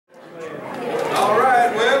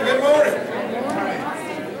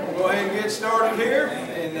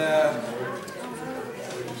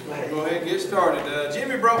started.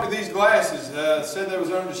 Jimmy brought me these glasses. Said they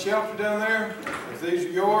was under the shelter down there. If these are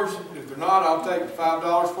yours, if they're not, I'll take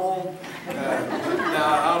 $5 for them.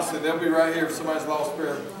 Now, honestly, they'll be right here if somebody's lost a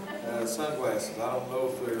pair of sunglasses. I don't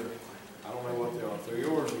know if they're, I don't know what they are. If they're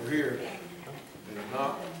yours, they're here. And if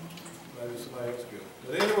not, maybe somebody else will.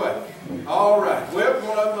 But anyway, all right. Well, we're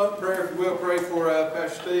going to open up prayer. If you will, pray for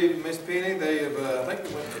Pastor Steve and Miss Penny. They have, I think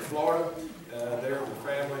they went to Florida. They're with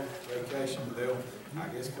their family vacation. They'll, I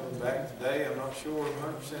guess, coming back today. I'm not sure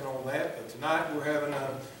 100% on that. But tonight we're having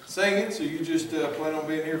singing, so you just plan on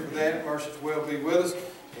being here for that. Mercy well be with us.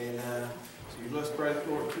 And so let's pray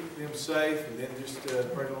the Lord keep them safe, and then just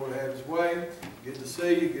pray the Lord have His way. Good to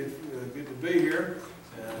see you. Good to be here.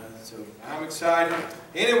 So I'm excited.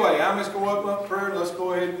 Anyway, I'm just going to open up prayer. Let's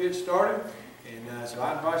go ahead and get started. And so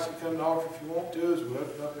I invite you to come to the altar if you want to, as we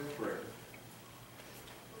open up in prayer.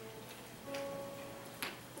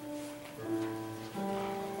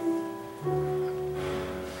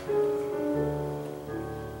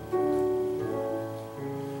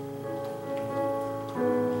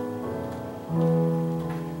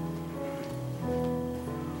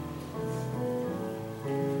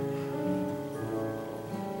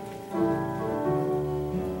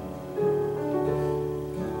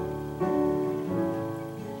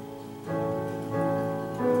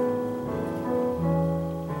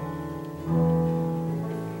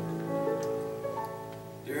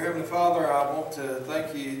 Father, I want to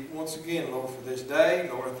thank you once again, Lord, for this day.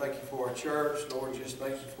 Lord, I thank you for our church. Lord, just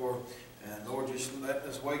thank you for, Lord, just letting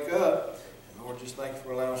us wake up. And Lord, just thank you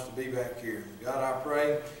for allowing us to be back here. God, I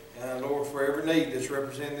pray, Lord, for every need that's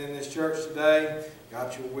represented in this church today.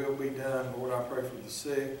 God, your will be done. Lord, I pray for the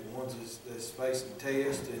sick, the ones that's facing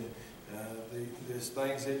tests and there's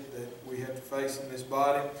things that we have to face in this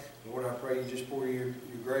body. Lord, I pray you just pour your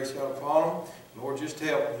grace out upon them. Lord, just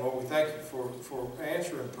help them. Lord, we thank you for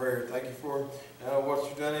answering prayer. Thank you for what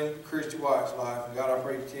you've done in Christy White's life. And God, I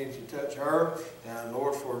pray you continue to touch her. And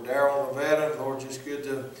Lord, for Darrell and Nevada, Lord, just good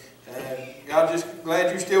to, God, just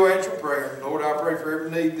glad you still answer prayer. Lord, I pray for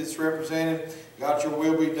every need that's represented. God, your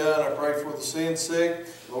will be done. I pray for the sin sick.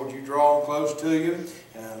 Lord, you draw them close to you.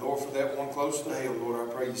 And Lord, for that one close to hell, Lord,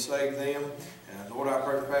 I pray you save them. And Lord, I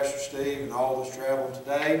pray for Pastor Steve and all that's traveling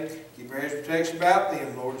today. Keep your hands of protection about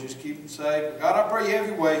them, Lord. Just keep them safe. God, I pray you have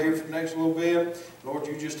your way here for the next little bit. Lord,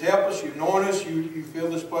 you just help us. You anoint us. You fill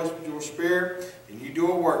this place with your spirit. And you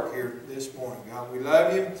do a work here this morning. God, we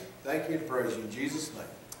love you. Thank you and praise you. In Jesus' name,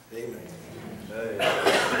 amen. Amen.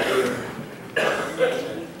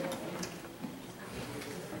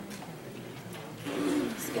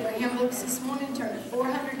 Let's get our hymn books this morning. Turn to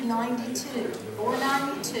 492.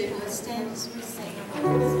 492. Let's stand as we sing.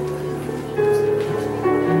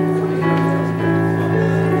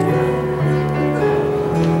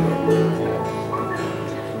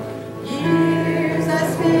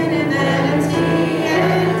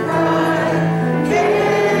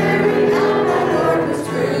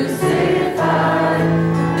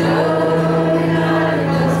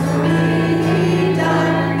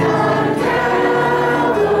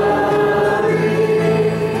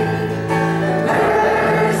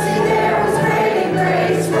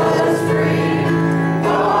 Grace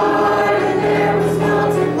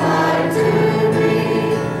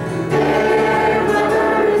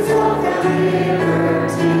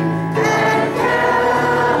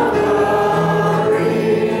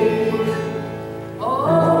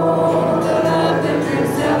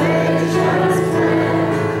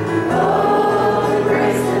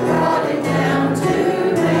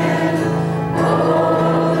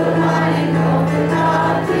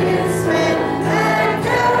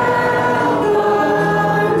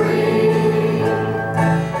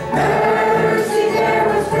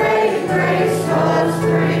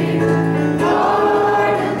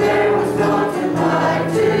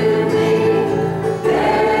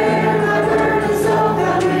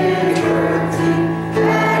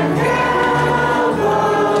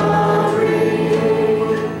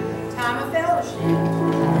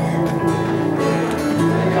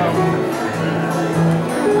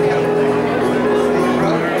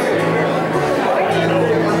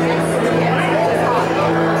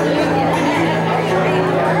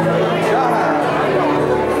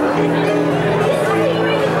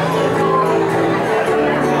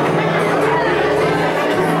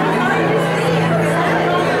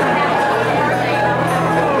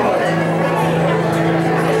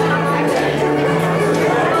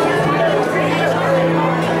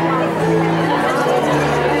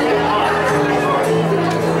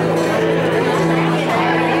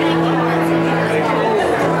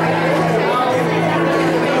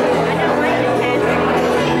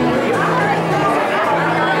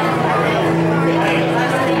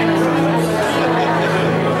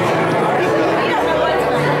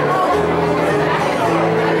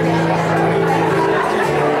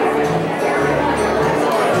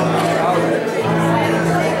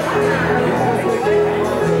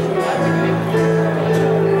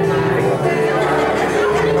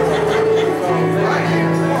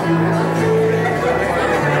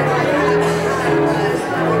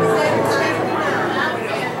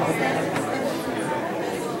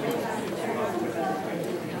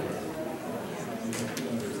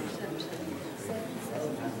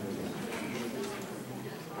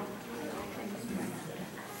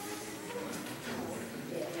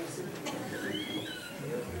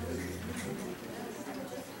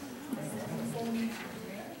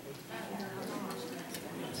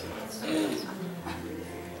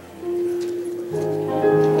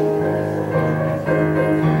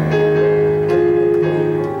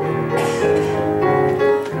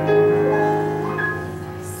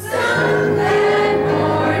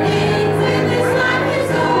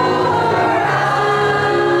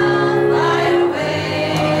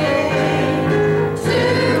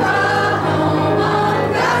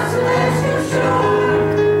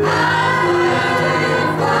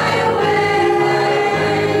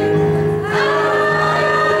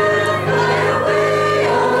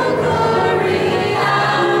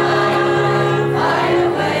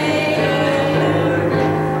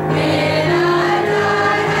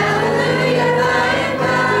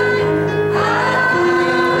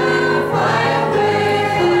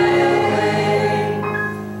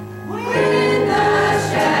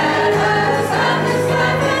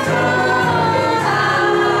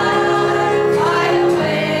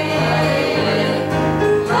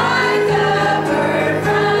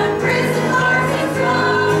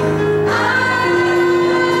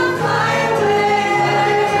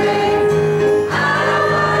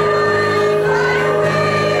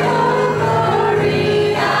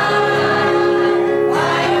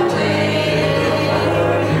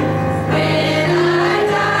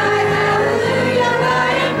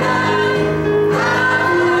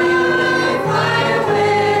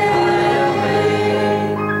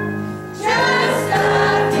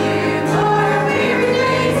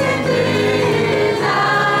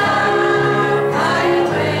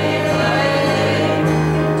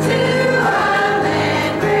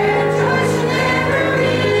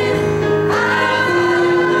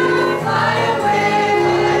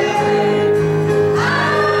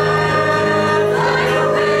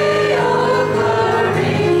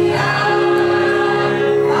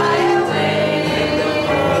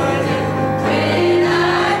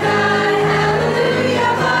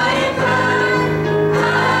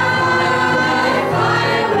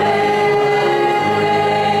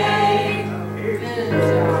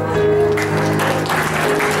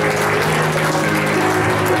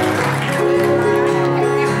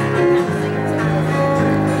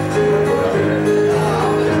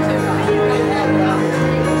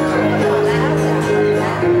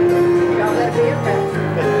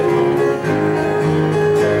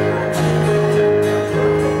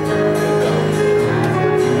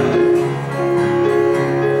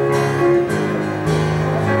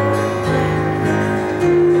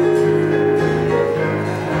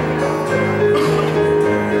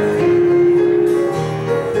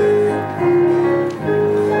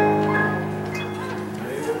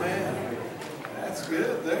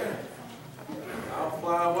there. I'll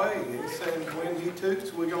fly away. He's saying when he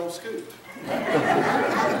toots, we're going to scoot.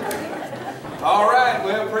 All right,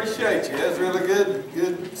 well, appreciate you. That's really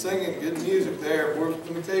good singing, good music there.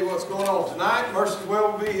 Let me tell you what's going on tonight. Mercy's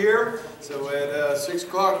Well will be here. So at 6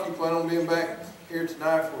 o'clock, you plan on being back here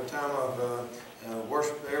tonight for a time of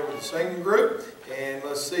worship there with the singing group. And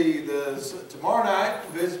let's see, tomorrow night,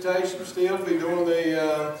 visitation will still be doing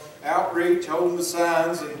the outreach, holding the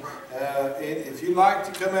signs. And if you'd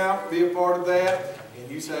like to come out and be a part of that, and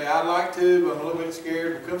you say, I'd like to, but I'm a little bit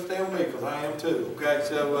scared, well, come stay with me, because I am too. Okay,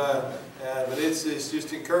 so, but it's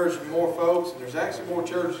just encouraging more folks, and there's actually more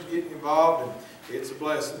churches getting involved, and it's a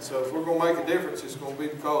blessing. So if we're going to make a difference, it's going to be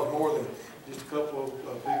because more than just a couple of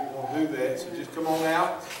people want to do that. So just come on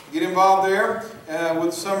out, get involved there with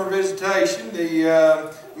the summer visitation.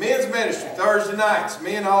 The men's ministry, Thursday nights.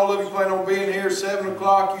 Men, all of you plan on being here 7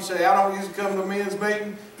 o'clock. You say, I don't usually come to a men's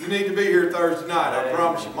meeting. You need to be here Thursday night. I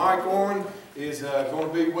promise you. Mike Orman is going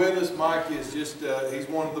to be with us. Mike is just, he's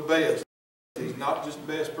one of the best. He's not just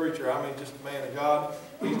the best preacher, I mean just a man of God.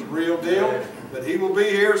 He's the real deal. But he will be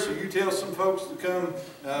here, so you tell some folks to come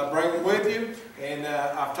bring them with you. And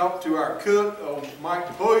I've talked to our cook, Mike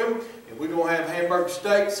DePulliam, and we're going to have hamburger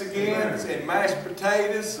steaks again and mashed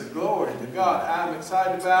potatoes. So glory to God. I'm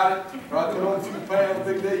excited about it. Probably put on a few pounds,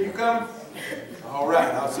 big day. You come? All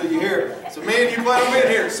right, I'll see you here. So men, you plan on being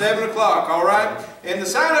here at 7 o'clock, all right? And the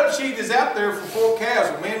sign-up sheet is out there for Fort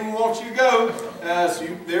Castle. Men, we want you to go.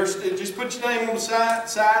 Just put your name on the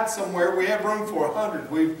side somewhere. We have room for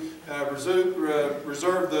 100. We've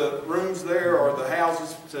reserved the rooms there, or the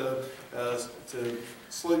houses to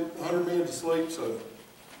sleep, 100 men to sleep. So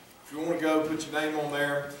if you want to go, put your name on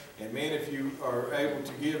there. And men, if you are able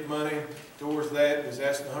to give money towards that, it's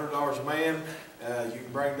asking $100 a man. You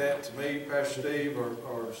can bring that to me, Pastor Steve,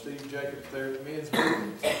 or Steve Jacobs there at the men's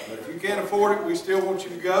meeting. But if you can't afford it, we still want you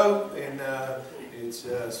to go. And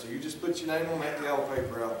so you just put your name on that yellow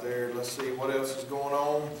paper out there. Let's see what else is going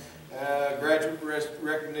on. Graduate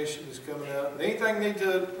recognition is coming up. Anything you need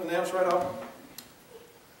to announce right off?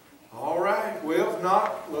 All right. Well, if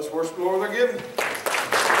not, let's worship the Lord with our giving.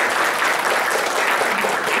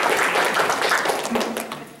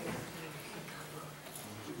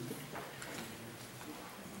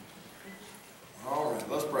 All right,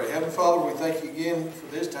 let's pray. Heavenly Father, we thank you again for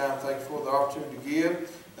this time. Thank you for the opportunity to give.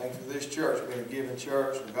 Thank you for this church being a giving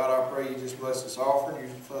church. And God, I pray you just bless this offering,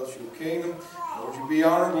 use it for your kingdom. Lord, you be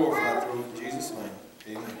honored and glorified through it. In Jesus' name,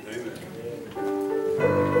 amen. Amen.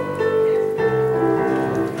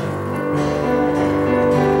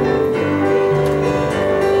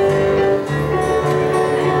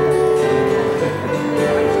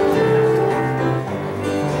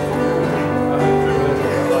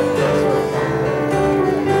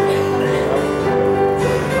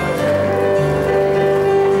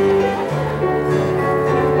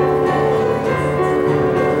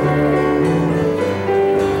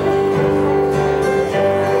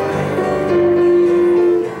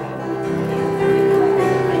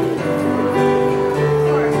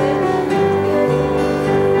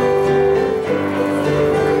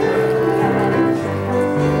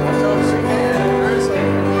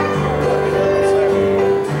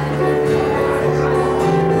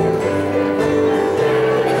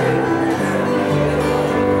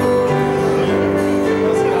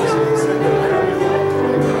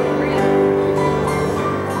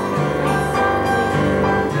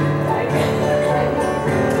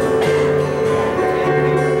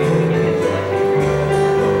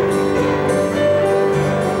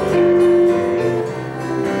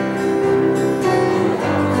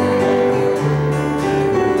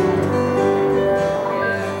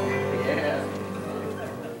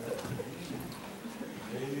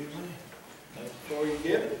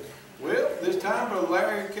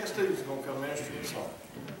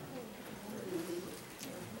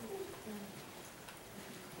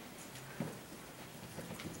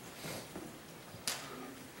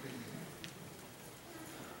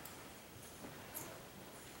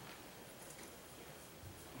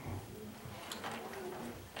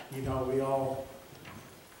 You know, we all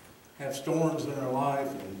have storms in our life,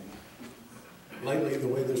 and lately the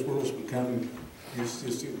way this world's becoming, it's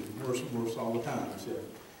just getting worse and worse all the time. So,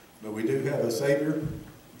 but we do have a Savior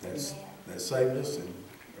that saved us,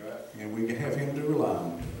 and we can have Him to rely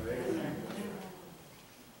on.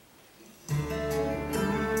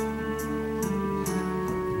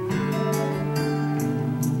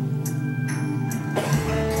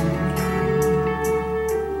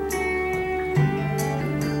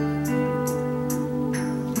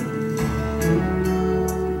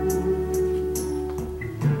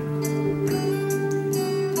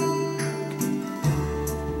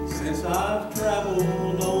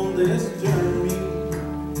 traveled on this journey.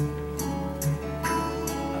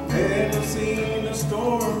 I've never seen a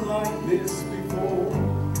storm like this before.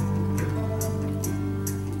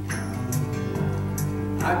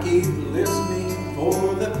 I keep listening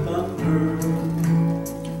for the thunder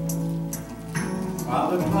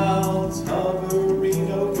while the clouds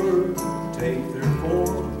hovering over take their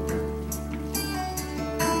form.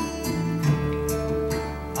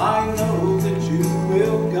 I know that you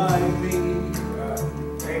will guide me,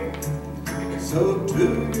 so to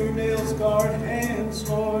your nail-scarred hands,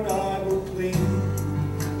 Lord, I will cling.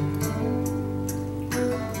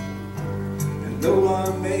 And though I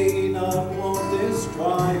may not want this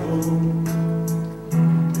trial,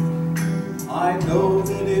 I know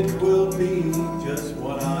that it will be just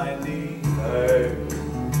what I need.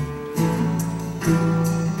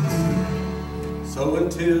 So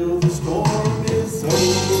until the storm is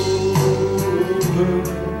over,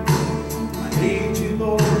 I need you,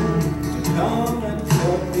 Lord, to come and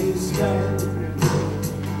help me stand.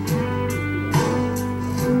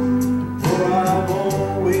 For I've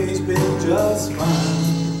always been just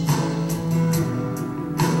fine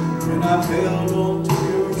when I've held on to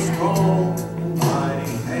your strong and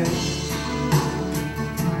mighty hand.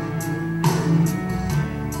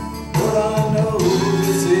 Lord, I know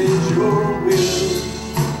this is your will,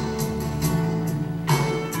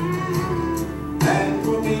 and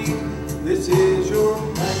for me this is your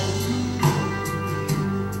plan.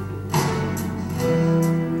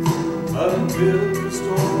 But until the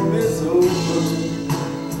storm is over,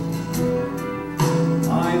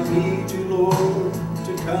 I need you, Lord,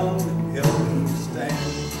 to come and help me stand.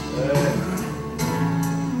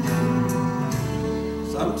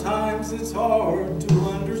 Sometimes it's hard to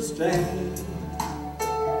understand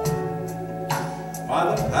why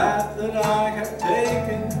the path that I have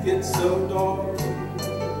taken gets so dark.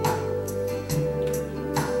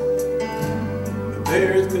 But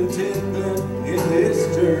there's contentment in this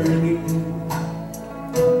journey,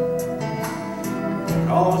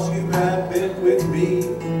 because you have been with me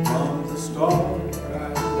from the start.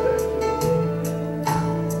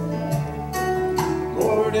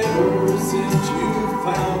 Lord, ever since you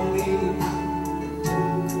found me,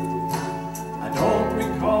 I don't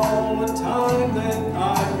recall a time that I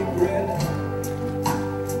regret.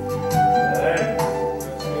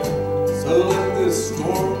 So let this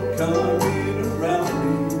storm come in around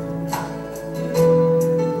me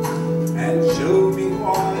and show me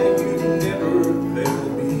why you never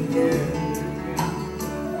failed me yet.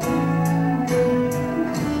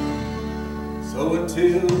 So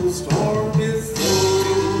until the storm is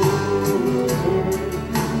over,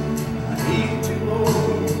 I need you,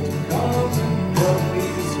 Lord, to come and help me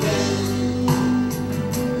stand.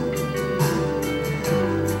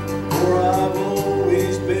 For I've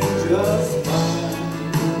always been just fine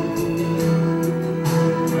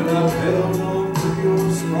when I've held on to your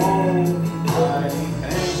strong, mighty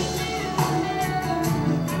hand.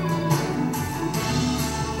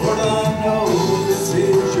 Lord, I know this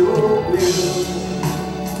is your will,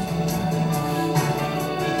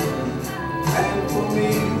 and for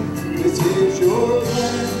me this is your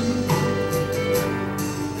plan.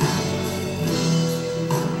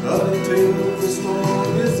 But until the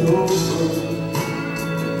storm is over,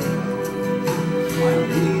 I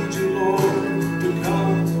need you, Lord, to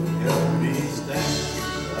come and help me stand.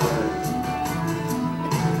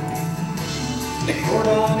 Lord, I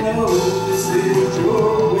know this is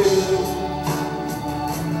your will,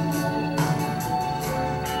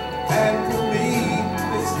 and for me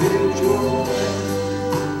this is your plan.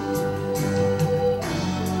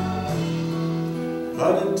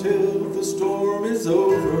 But until the storm is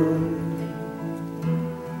over,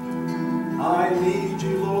 I need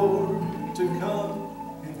you, Lord, to come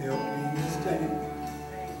and help me stand.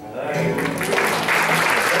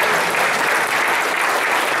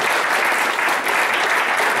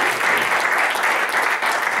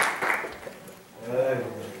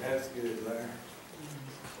 That's good there.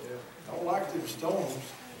 I don't like them storms.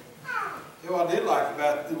 You know what I did like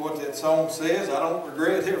about what that song says? I don't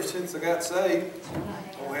regret ever since I got saved.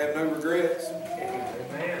 Don't have no regrets.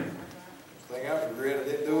 Amen. Thing I regret, I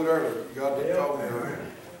didn't do it earlier. God didn't call me earlier.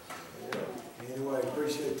 Anyway,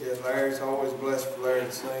 appreciate that, Larry. It's always blessed for Larry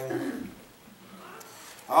to sing.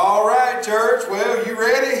 All right, church. Well, you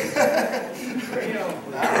ready?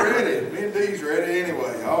 I'm ready. Me and Dee's ready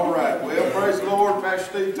anyway. All right. Well, praise the Lord. Pastor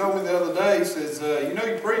Steve told me the other day, he says, you know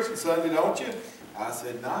you're preaching Sunday, don't you? I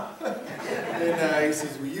said, nah. And he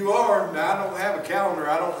says, well, you are. Now, I don't have a calendar.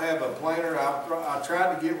 I don't have a planner. I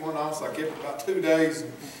tried to get one on, so I kept it about 2 days.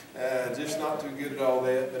 Just not too good at all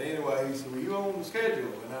that. But anyway, he said, well, you on the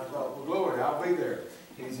schedule. And I thought, well, glory, I'll be there.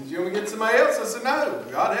 He says, you want me to get somebody else? I said, no,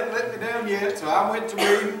 God hadn't let me down yet. So I went to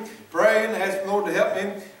read, praying, asking the Lord to help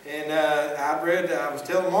me. And I was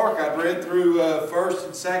telling Mark, I'd read through 1st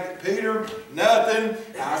and 2nd Peter, nothing.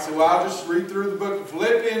 I said, well, I'll just read through the book of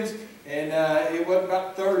Philippians. And it wasn't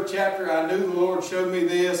about the 3rd chapter. I knew the Lord showed me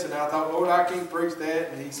this, and I thought, Lord, I can't preach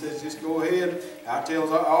that. And He says, just go ahead. I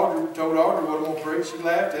told Audrey what I'm going to preach. She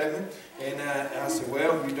laughed at me. And I said,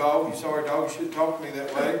 well, you dog, you sorry dog, you shouldn't talk to me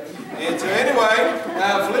that way. And so anyway,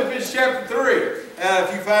 Philippians chapter 3.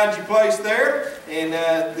 If you find your place there, and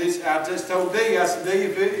I just told Dee, I said, Dee,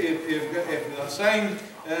 if the same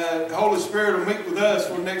Holy Spirit will meet with us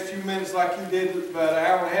for the next few minutes like He did about an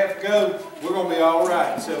hour and a half ago, we're going to be all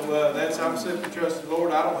right. So I'm simply trusting the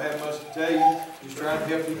Lord. I don't have much to tell you. Just trying to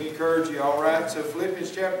help you and encourage you, all right? So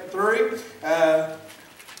Philippians chapter 3.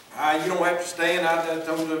 You don't have to stand. I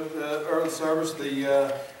told the early service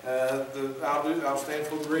I'll stand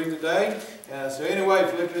for the reading today. So anyway,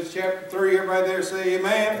 Philippians chapter 3, everybody there say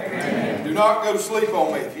amen. Amen. Do not go to sleep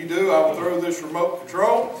on me. If you do, I will throw this remote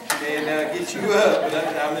control and get you up. But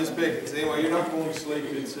I'm just picking. So anyway, you're not going to sleep.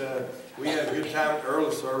 We had a good time at the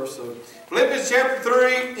early service. So Philippians chapter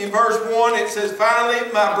 3, in verse 1, it says,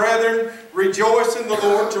 finally, my brethren, rejoice in the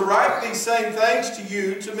Lord. To write these same things to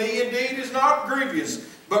you, to me indeed is not grievous,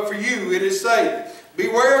 but for you it is safe.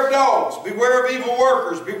 Beware of dogs, beware of evil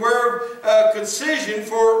workers, beware of concision,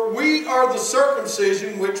 for we are the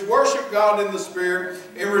circumcision which worship God in the Spirit,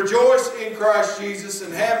 and rejoice in Christ Jesus,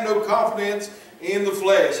 and have no confidence in the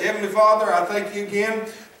flesh. Heavenly Father, I thank you again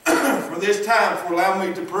for this time, for allowing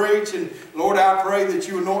me to preach. And Lord, I pray that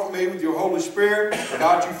you anoint me with your Holy Spirit.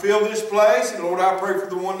 God, you fill this place. And Lord, I pray for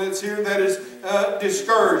the one that's here that is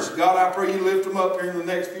discouraged. God, I pray you lift them up here in the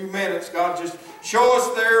next few minutes. God, just show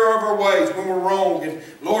us the error of our ways when we're wrong. And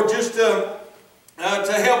Lord, just to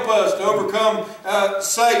help us to overcome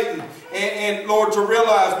Satan. And Lord, to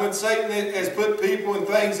realize when Satan has put people and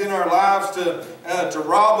things in our lives to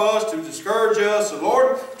rob us, to discourage us. So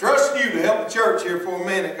Lord, trust you to help the church here for a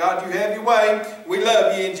minute. God, you have your way. We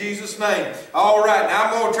love you in Jesus' name. All right, now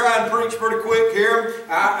I'm going to try and preach pretty quick here.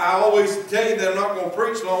 I always tell you that I'm not going to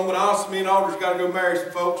preach long, but honestly, me and Audrey's got to go marry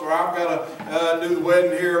some folks, or I've got to do the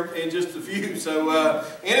wedding here in just a few. So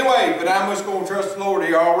anyway, but I'm just going to trust the Lord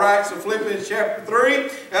here. All right, so Philippians chapter 3.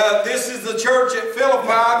 This is the church at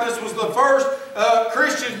Philippi. This was the first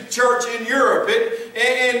Christian church in Europe.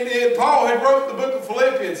 And Paul had wrote the book of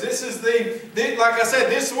Philippians. This is like I said,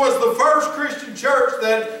 this was the first Christian church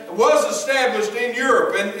that was established in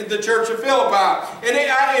Europe, and the church of Philippi.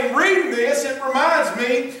 And in reading this, it reminds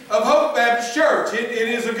me of Hope Baptist Church. It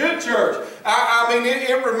is a good church.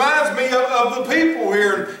 It reminds me of the people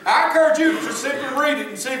here. And I encourage you to simply read it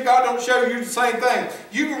and see if God don't show you the same thing.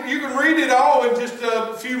 You can read it all in just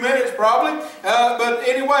a few minutes probably. But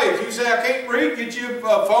anyway, if you say I can't read, get you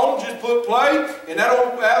a phone, just put play, and that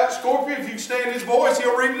old Alex Scorpio, if you stand his voice,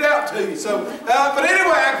 he'll read it out to you. So, but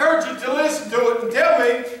anyway, I encourage you to listen to it and tell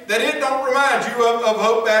me that it don't remind you of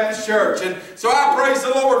Hope Baptist Church. And so I praise the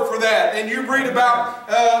Lord for that. And you read about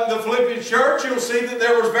the Philippian church, you'll see that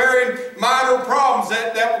there was very minor problems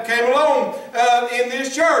that came along in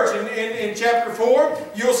this church. In chapter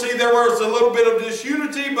 4, you'll see there was a little bit of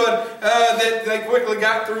disunity, but that they quickly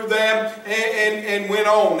got through them and went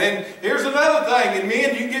on. And here's another thing, and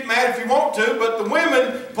men, you can get mad if you want to, but the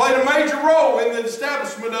women played a major role in the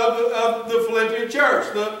establishment of the Philippian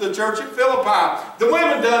church, the church at Philippi. The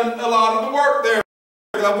women done a lot of the work there.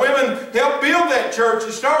 The women helped build that church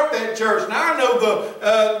and start that church. Now I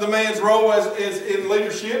know the man's role as in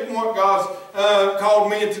leadership and what God's called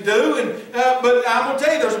men to do. But I'm going to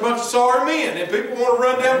tell you, there's a bunch of sorry men. And people want to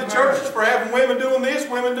run down the churches for having women doing this,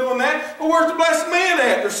 women doing that. Well, where's the blessed men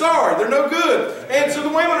at? They're sorry. They're no good. And so the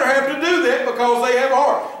women are having to do that because they have a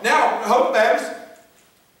heart. Now, Hope Baptist,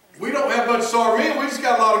 we don't have much sorry men. We just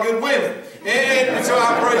got a lot of good women. And so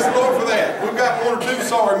I praise the Lord for that. We've got 1 or 2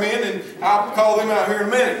 sorry men, and I'll call them out here in a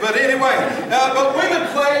minute. But anyway, but women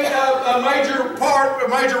play a major part, a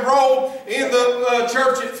major role in the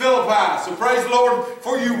church at Philippi. So praise the Lord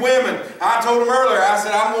for you women. I told them earlier, I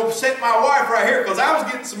said, I'm going to set my wife right here because I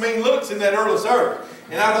was getting some mean looks in that early service.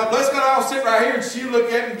 And I thought, let's go all sit right here, and she'll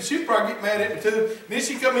look at me, and she'll probably get mad at me too. And then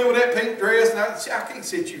she come in with that pink dress, and I can't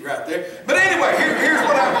sit you right there. But anyway, here's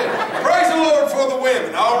what I did. Praise the Lord for the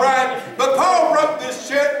women, all right? But Paul wrote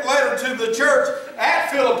this letter to the church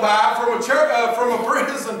at Philippi from a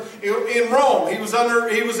prison in Rome. He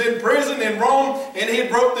was in prison in Rome, and he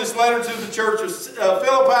wrote this letter to the church of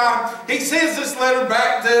Philippi. He sends this letter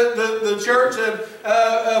back to the church of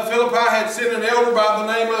Philippi had sent an elder by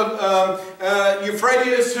the name of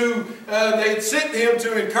Euphrates, who they had sent him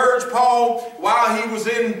to encourage Paul while he was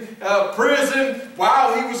in prison.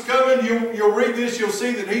 While he was coming, you'll read this, you'll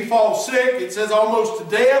see that he falls sick. It says almost to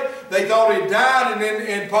death. They thought he died,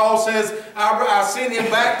 and Paul says, I send him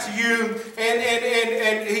back to you,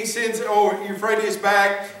 and he sends Euphrates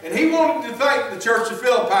back, and he wanted to thank the church of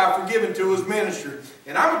Philippi for giving to his ministry.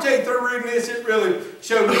 And I'm going to tell you, through reading this, it really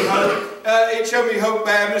showed me hope. It showed me Hope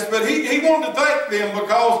Baptist, but he wanted to thank them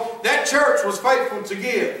because that church was faithful to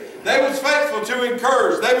give. They was faithful to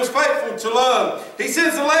encourage. They was faithful to love. He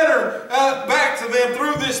sends a letter back to them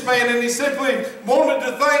through this man, and he simply wanted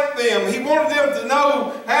to thank them. He wanted them to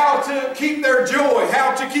know how to keep their joy,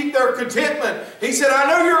 how to keep their contentment. He said, I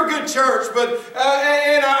know you're a good church, but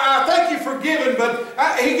and I thank you for giving, but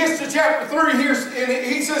he gets to chapter 3 here, and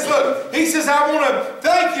he says, look, he says, I want to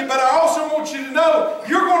thank you, but I also want you to know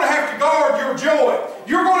you're going to have to guard your joy.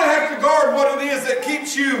 You're going to have to guard what it is that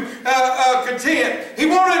keeps you content. He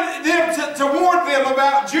wanted them to warn them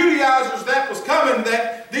about Judaizers that was coming,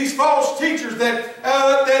 that these false teachers that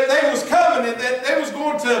they was coming, and that they was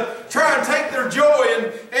going to try and take their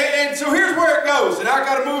joy. And so here's where it goes, and I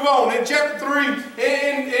got to move on. In chapter 3,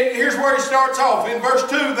 and here's where he starts off. In verse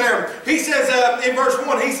 2 there, he says, in verse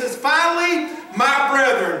 1, he says, finally, my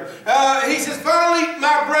brethren. He says, finally,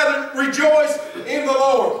 my brethren, rejoice in the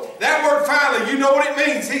Lord. That word finally, you know what it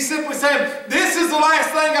means. He's simply saying, this is the last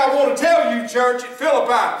thing I want to tell you, church, at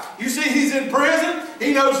Philippi. You see, he's in prison.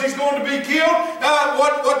 He knows he's going to be killed.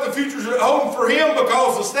 What the future's holding for him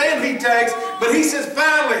because of the stand he takes. But he says,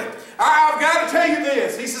 finally, I've got to tell you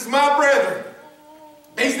this. He says, my brethren.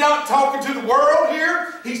 He's not talking to the world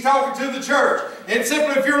here. He's talking to the church. And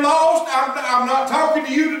simply, if you're lost, I'm not talking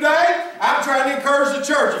to you today. I'm trying to encourage the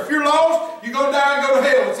church. If you're lost, you're going to die and go to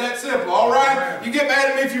hell. It's that simple, all right? You get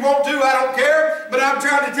mad at me if you want to. I don't care. But I'm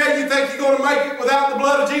trying to tell you, think you're going to make it without the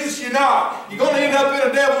blood of Jesus? You're not. You're going to end up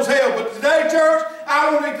in a devil's hell. But today, church,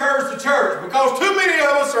 I want to encourage the church because too many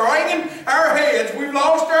of us are hanging our heads. We've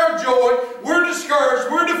lost our joy. We're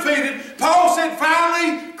discouraged. We're defeated. Paul said,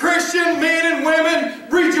 finally, Christian men and women,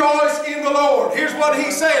 rejoice in the Lord. Here's what he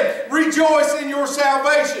said. Rejoice in your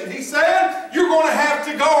salvation. He said, you're going to have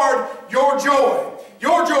to guard your joy.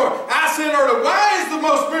 Your joy. I said earlier, why is the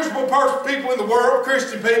most miserable people in the world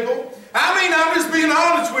Christian people? I mean, I'm just being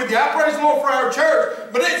honest with you. I praise the Lord for our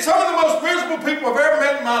church. But some of the most miserable people I've ever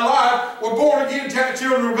met in my life were born again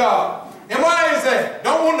children of God. And why is that?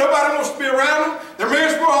 Nobody wants to be around them. They're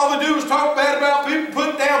miserable. All they do is talk bad about people,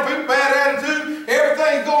 put down people, bad attitude.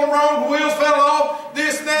 Everything's going wrong. The wheels fell off.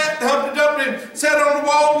 This and that. Humpty Dumpty sat on the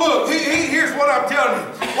wall. Look, here's what I'm telling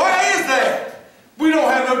you. Why is that? We don't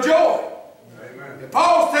have no joy. Amen.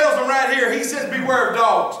 Paul tells them right here, he says, beware of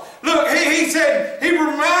dogs. Look, he said, he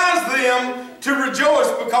reminds them to rejoice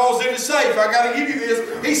because it is safe. I got to give you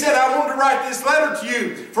this. He said, I wanted to write this letter to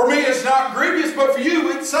you. For me, it's not grievous, but for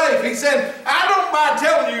you, it's safe. He said, I don't mind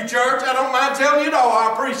telling you, church. I don't mind telling you at all.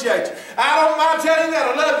 I appreciate you. I don't mind telling you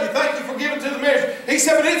that. I love you. Thank you for giving to the ministry. He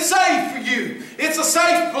said, but it's safe for you. It's a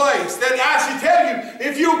safe place that I should tell you.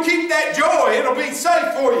 If you'll keep that joy, it'll be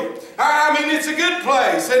safe for you. I mean, it's a good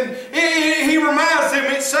place. And he reminds them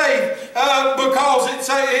it's safe because it's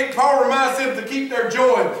safe. Paul reminds them to keep their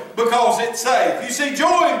joy because it's safe. You see,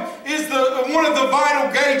 joy is one of the vital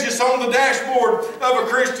gauges on the dashboard of a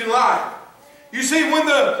Christian life. You see, when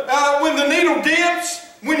the needle dips,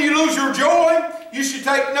 when you lose your joy, you should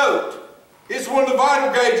take note. It's one of the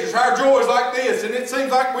vital gauges. Our joy is like this, and it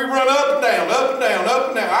seems like we run up and down, up and down, up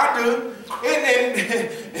and down. I do.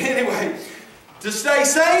 And anyway, to stay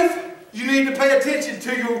safe, you need to pay attention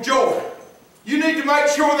to your joy. You need to make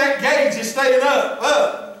sure that gauge is staying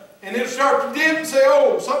up. And it'll start to dip and say,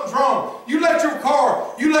 oh, something's wrong. You let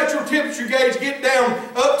your temperature gauge get down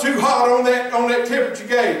up too hot on that temperature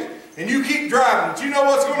gauge. And you keep driving it. You know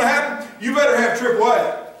what's going to happen? You better have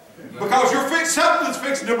AAA. Because something's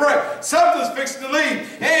fixing to break. Something's fixing to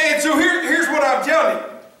leave. And so here's what I'm telling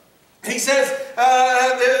you. He says,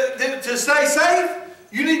 to stay safe,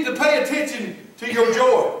 you need to pay attention to your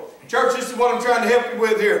joy. Church, this is what I'm trying to help you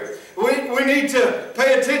with here. We need to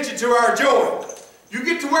pay attention to our joy. You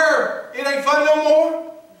get to where it ain't fun no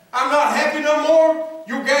more, I'm not happy no more,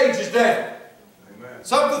 your gauge is down. Amen.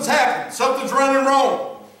 Something's happened. Something's running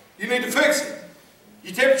wrong. You need to fix it.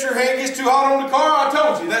 Your temperature hand gets too hot on the car, I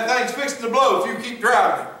told you, that thing's fixing to blow if you keep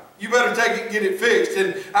driving it. You better take it and get it fixed.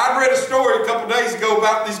 And I read a story a couple days ago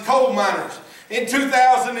about these coal miners. In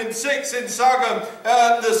 2006, in the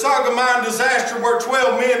Saga mine disaster where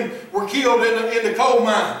 12 men were killed in the coal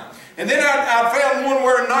mine. And then I found one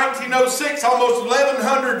where in 1906, almost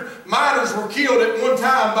 1,100 miners were killed at one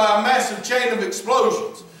time by a massive chain of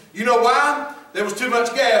explosions. You know why? There was too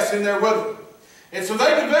much gas in there with them. And so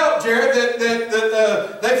they developed, Jared,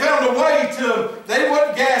 that they found a way to, they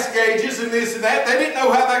wasn't gas gauges and this and that. They didn't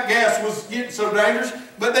know how that gas was getting so dangerous.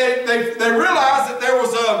 But they realized that there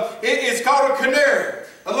was it's called a canary,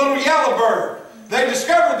 a little yellow bird. They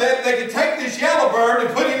discovered that they could take this yellow bird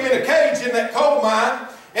and put him in a cage in that coal mine.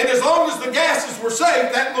 And as long as the gases were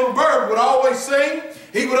safe, that little bird would always sing.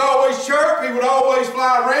 He would always chirp. He would always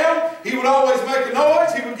fly around. He would always make a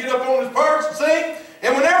noise. He would get up on his perch and sing.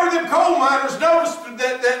 And whenever them coal miners noticed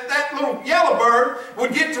that little yellow bird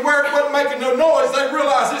would get to where it wasn't making no noise, they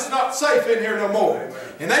realized it's not safe in here no more.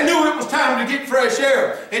 And they knew it was time to get fresh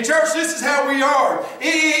air. And church, this is how we are.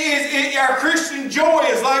 Our Christian joy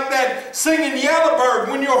is like that singing yellow bird.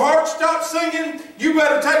 When your heart stops singing, you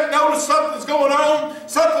better take notice something's going on.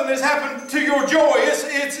 Something has happened to your joy.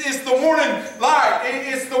 It's the warning light.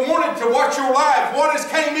 It's the warning to watch your life. What has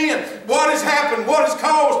came in? What has happened? What has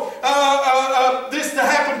caused this to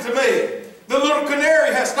happen to me? The little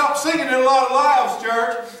canary has stopped singing in a lot of lives,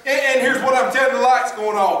 church. And here's what I'm telling you, the light's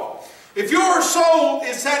going off. If your soul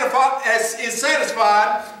is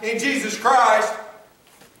satisfied in Jesus Christ,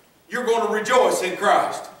 you're going to rejoice in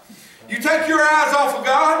Christ. You take your eyes off of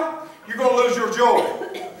God, you're going to lose your joy.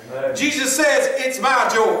 Amen. Jesus says, it's my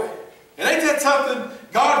joy. And ain't that something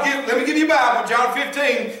God gives? Let me give you a Bible, John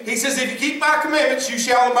 15. He says, if you keep my commandments, you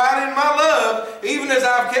shall abide in my love, even as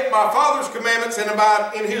I've kept my Father's commandments and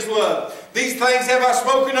abide in his love. These things have I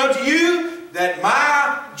spoken unto you, that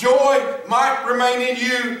my joy might remain in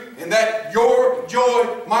you, and that your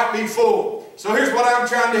joy might be full. So here's what I'm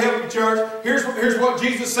trying to help you, church. Here's what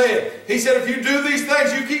Jesus said. He said, if you do these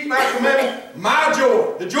things, you keep my commandment, my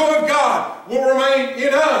joy, the joy of God, will remain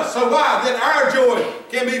in us. So why? That our joy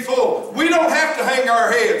can be full. We don't have to hang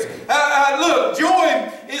our heads. Look,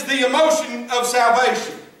 joy is the emotion of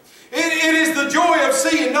salvation. It is the joy of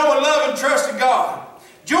seeing, knowing, love, and trusting God.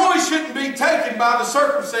 Joy shouldn't be taken by the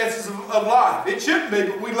circumstances of life. It shouldn't be,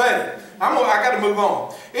 but we let it. I got to move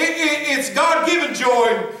on. It's God-given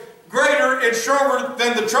joy, greater and stronger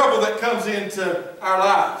than the trouble that comes into our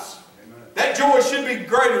lives. Amen. That joy should be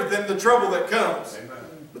greater than the trouble that comes. Amen.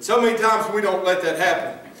 But so many times we don't let that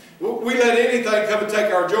happen. We let anything come and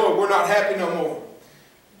take our joy. We're not happy no more.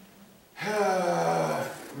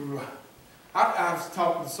 I was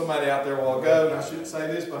talking to somebody out there a while ago, and I shouldn't say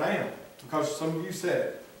this, but I am. Because some of you said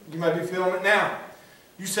it. You may be feeling it now.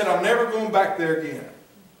 You said, I'm never going back there again.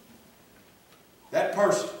 That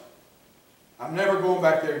person, I'm never going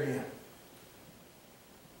back there again.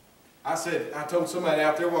 I told somebody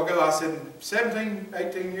out there a while ago, I said, 17,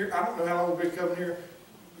 18 years, I don't know how long we've been coming here.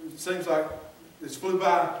 It seems like it's flew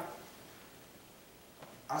by.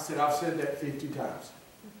 I said, I've said that 50 times.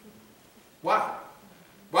 Why?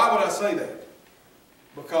 Why would I say that?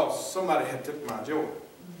 Because somebody had took my joy.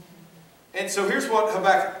 And so here's what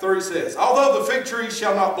Habakkuk 3 says. Although the fig tree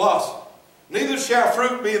shall not blossom, neither shall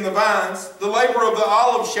fruit be in the vines, the labor of the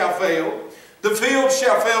olive shall fail, the field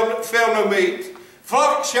shall fail no meat,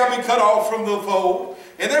 flock shall be cut off from the fold,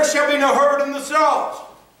 and there shall be no herd in the stalls.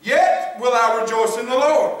 Yet will I rejoice in the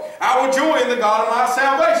Lord. I will joy in the God of my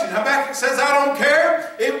salvation. Habakkuk says, I don't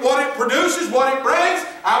care what it produces, what it brings.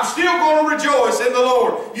 I'm still going to rejoice in the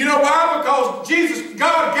Lord. You know why? Because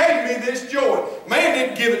God gave me this joy. Man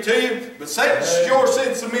didn't give it to you, but Satan sure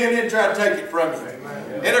sent some men in to try to take it from you.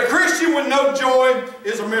 Amen. And a Christian with no joy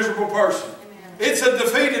is a miserable person. Amen. It's a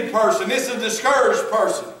defeated person. It's a discouraged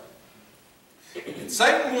person. And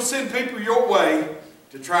Satan will send people your way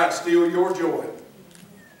to try to steal your joy.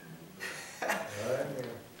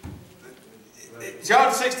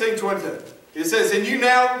 John 16:22. It says, and you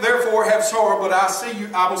now therefore have sorrow, but I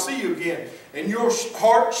will see you again. And your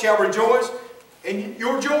heart shall rejoice, and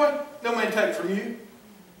your joy no man take from you.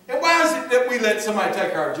 And why is it that we let somebody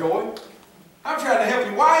take our joy? I'm trying to help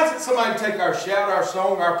you. Why is it somebody take our shout, our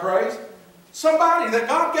song, our praise? Somebody that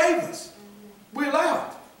God gave us. We allow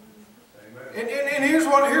it. Amen. And here's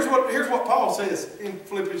what Paul says in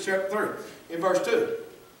Philippians chapter 3, in verse 2.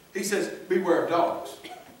 He says, beware of dogs.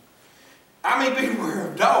 I mean, beware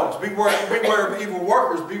of dogs. Beware of evil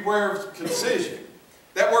workers. Beware of concision.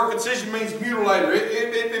 That word concision means mutilator.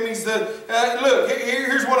 It means look,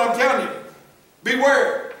 here's what I'm telling you.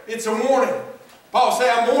 Beware. It's a warning. Paul said,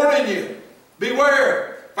 I'm warning you.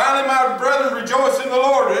 Beware. Finally, my brethren, rejoice in the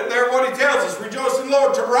Lord. There what he tells us. Rejoice in the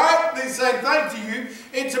Lord. To write these same things to you,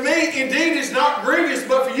 and to me, indeed, is not grievous,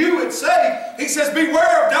 but for you it's safe. He says,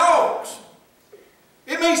 beware of dogs.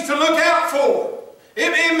 It means to look out for.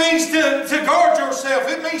 It means to guard yourself.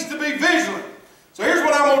 It means to be vigilant. So here's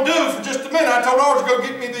what I'm going to do. go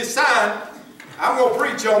get me this sign. I'm going to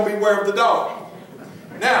preach on beware of the dog.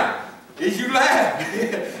 Now, if you laugh,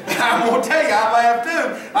 I'm going to tell you, I laughed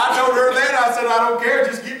too. I told her that. I said, I don't care.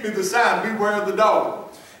 Just get me the sign. Beware of the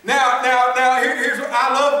dog. Now, here's what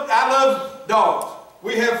I love dogs.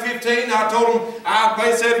 We have 15. I told them, I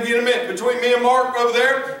may say it again in a minute. Between me and Mark over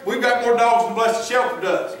there, we've got more dogs than Blessed Shelter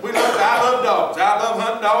does. I love dogs. I love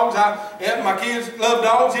hunting dogs. And my kids love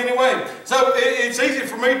dogs anyway. So it's easy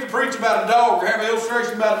for me to preach about a dog or have an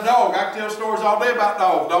illustration about a dog. I can tell stories all day about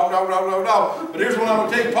dogs. Dog. But here's what I'm going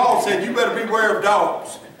to tell you. Paul said, you better beware of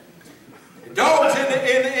dogs. Dogs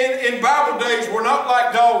in Bible days were not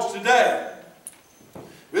like dogs today.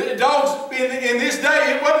 Dogs in this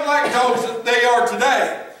day, it wasn't like dogs that they are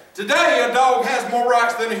today. Today, a dog has more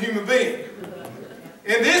rights than a human being.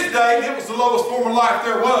 In this day, it was the lowest form of life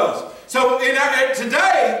there was. So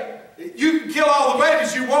today, you can kill all the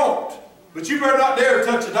babies you want, but you better not dare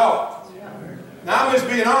touch a dog. Now, I'm just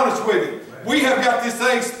being honest with you. We have got this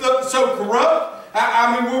thing so corrupt.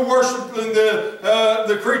 I mean, we're worshiping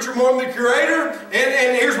the creature more than the creator.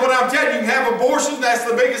 And here's what I'm telling you. You can have abortion. That's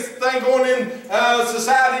the biggest thing going in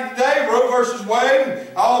society today. Roe versus Wade,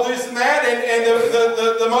 and all this and that. And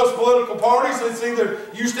the most political parties, it's either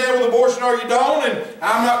you stand with abortion or you don't. And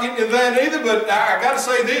I'm not getting into that either. But I got to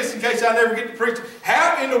say this in case I never get to preach.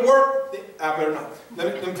 How in the world... I better not.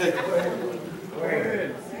 Let me take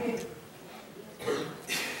it.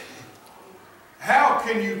 How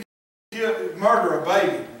can you murder a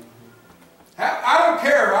baby? I don't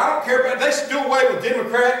care. But they should do away with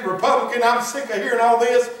Democrat and Republican. I'm sick of hearing all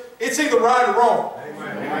this. It's either right or wrong.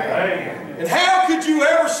 Amen. And how could you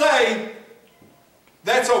ever say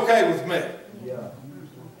that's okay with me?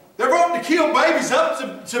 They're voting to kill babies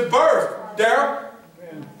up to birth, Darryl.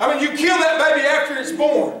 I mean, you kill that baby after it's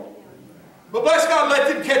born. But bless God,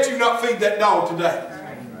 let them catch you not feed that dog today.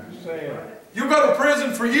 You'll go to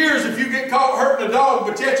prison for years if you get caught hurting a dog,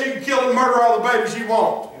 but yet you can kill and murder all the babies you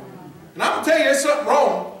want. And I'm going to tell you, there's something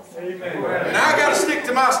wrong. Amen. And I got to stick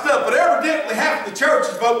to my stuff. But evidently, half the church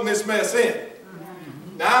is voting this mess in.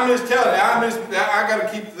 Now, I'm just telling you, I got to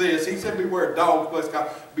keep this. He said, beware of dogs. Bless God,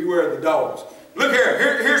 beware of the dogs. Look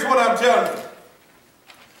here. Here's what I'm telling you.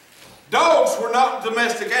 Dogs were not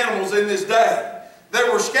domestic animals in this day. They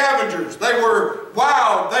were scavengers. They were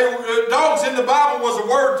wild. Dogs in the Bible was a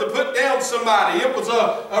word to put down somebody. It was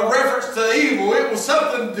a reference to evil. It was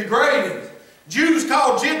something degrading. Jews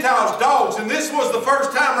called Gentiles dogs, and this was the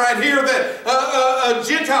first time right here that a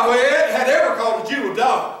Gentile had ever called a Jew a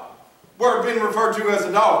dog. Word being referred to as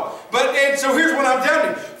a dog. And so here's what I'm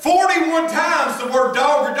telling you. 41 times the word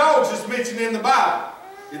dog or dogs is mentioned in the Bible.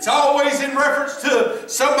 It's always in reference to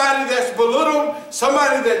somebody that's belittled,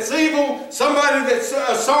 somebody that's evil, somebody that's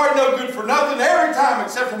sorry, no good for nothing. Every time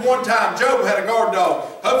except for one time, Job had a guard dog.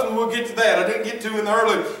 Hopefully we'll get to that. I didn't get to in the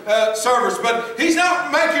early service. But he's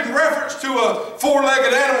not making reference to a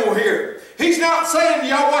four-legged animal here. He's not saying,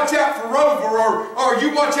 y'all watch out for Rover or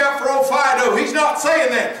you watch out for old Fido. He's not saying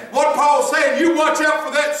that. What Paul's saying, you watch out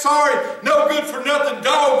for that sorry, no good for nothing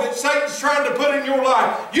dog that Satan's trying to put in your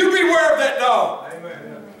life. You beware of that dog.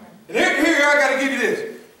 And here I got to give you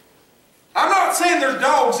this. I'm not saying there's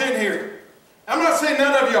dogs in here. I'm not saying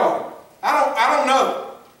none of y'all. I don't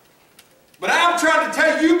know. But I'm trying to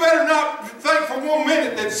tell you, you better not think for 1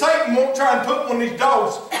 minute that Satan won't try and put one of these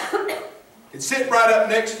dogs and sit right up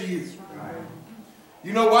next to you.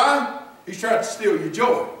 You know why? He's trying to steal your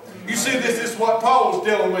joy. You see, this is what Paul was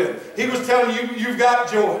dealing with. He was telling you, you've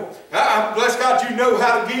got joy. Bless God, you know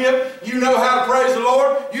how to give. You know how to praise the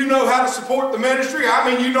Lord. You know how to support the ministry. I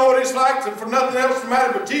mean, you know what it's like for nothing else to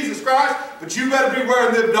matter but Jesus Christ. But you better beware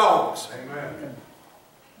of them dogs. Amen.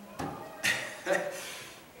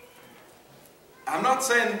 I'm not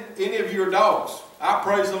saying any of you are dogs. I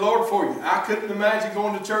praise the Lord for you. I couldn't imagine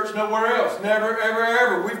going to church nowhere else. Never, ever,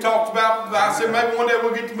 ever. We've talked about, I said maybe one day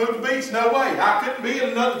we'll get to move to the beach. No way. I couldn't be in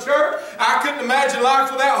another church. I couldn't imagine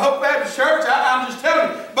life without Hope Baptist Church. I'm just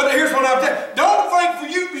telling you. But here's what I'm telling you.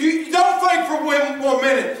 Don't think for 1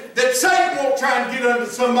 minute that Satan won't try and get under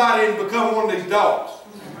somebody and become one of these dogs.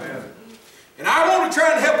 Amen. And I want to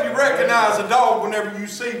try and help you recognize a dog whenever you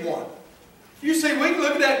see one. You see, we can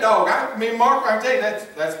look at that dog. Me and Mark, I can tell you,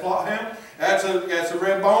 that's Bloodhound. That's a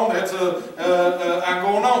red bone. That's I'm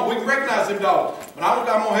going on. We can recognize them dogs. But I'm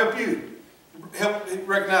going to help you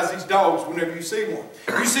recognize these dogs whenever you see one.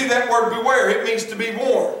 You see that word beware. It means to be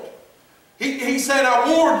warned. He said, I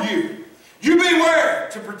warn you. You beware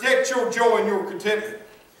to protect your joy and your contentment.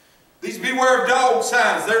 These beware of dog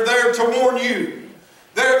signs. They're there to warn you.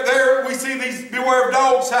 We see these beware of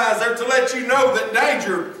dog signs. They're to let you know that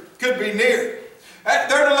danger could be near.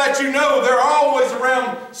 They're to let you know they're always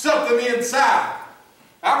around something inside.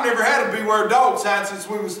 I've never had a beware dog sign since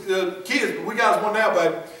we was kids, but we got one now,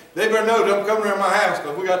 baby. They better know don't come around my house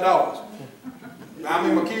because we got dogs. I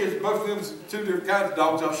mean, my kids, both of them is two different kinds of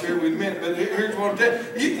dogs I'll share with you in a minute, but here's what I'm telling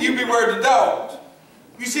you. You beware the dogs.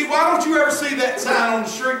 You see, why don't you ever see that sign on the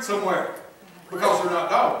street somewhere? Because they're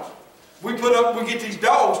not dogs. We get these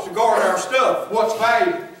dogs to guard our stuff. What's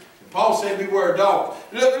valuable? Paul said, beware dogs.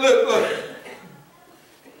 Look.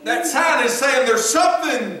 That sign is saying there's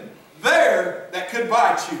something there that could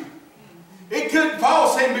bite you.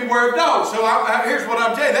 Paul said, beware of dogs. So here's what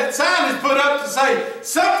I'm telling you. That sign is put up to say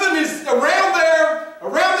something is around there,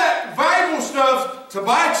 around that valuable stuff to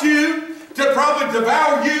bite you, to probably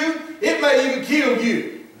devour you. It may even kill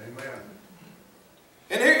you. Amen.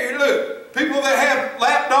 And here, look, people that have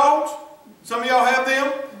lap dogs, some of y'all have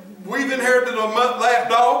them. We've inherited a mutt lap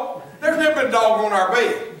dog. There's never been a dog on our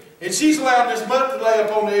bed. And she's allowed this mutt to lay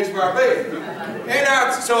up on the edge of our bed.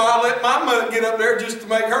 And so I let my mutt get up there just to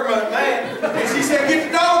make her mutt mad. And she said, get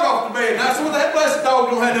the dog off the bed. And I said, well, that blessed dog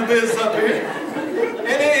don't have no business up here. And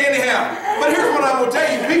anyhow, but here's what I'm going to tell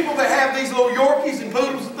you. People that have these little Yorkies and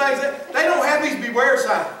poodles and things, they don't have these beware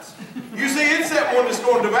signs. You see, it's that one that's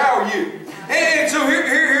going to devour you. And so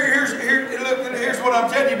here's what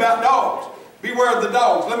I'm telling you about dogs. Beware of the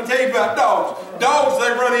dogs. Let me tell you about dogs. Dogs,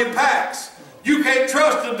 they run in packs. You can't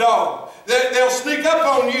trust a dog. They'll sneak up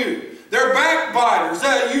on you. They're backbiters.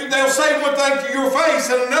 They'll say one thing to your face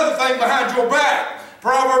and another thing behind your back.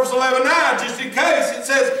 Proverbs 11:9, just in case, it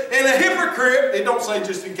says, and a hypocrite, it don't say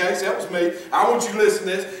just in case, that was me. I want you to listen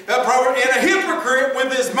to this. And a hypocrite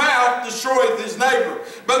with his mouth destroyeth his neighbor,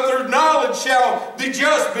 but through knowledge shall the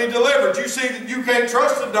just be delivered. You see that you can't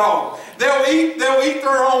trust a dog. They'll eat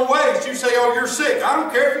their own ways. You say, oh, you're sick. I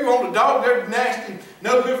don't care if you own a dog, they're nasty.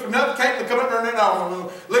 No good for nothing. Caitlin come up there and that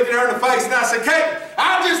dog, looking her in the face, and I said, Caitlin,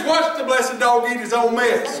 I just watched the blessed dog eat his own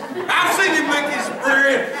mess. I've seen him lick his rear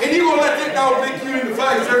end, and you gonna let that dog lick you in the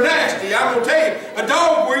face? They're nasty. I'm gonna tell you, a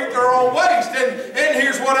dog will eat their own waste. And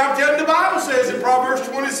here's what I'm telling you. The Bible says in Proverbs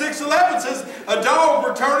 26:11 says, a dog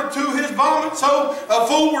returneth to his vomit, so a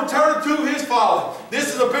fool returneth to his folly. This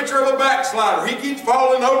is a picture of a backslider. He keeps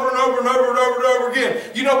falling over and over and over and over and over again.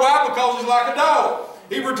 You know why? Because he's like a dog.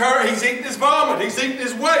 He's eating his vomit. He's eating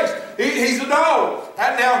his waste. He's a dog.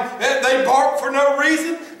 Now, they bark for no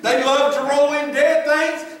reason. They love to roll in dead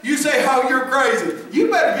things. You say, oh, you're crazy. You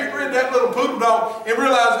better get rid of that little poodle dog and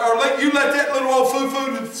realize, or let that little old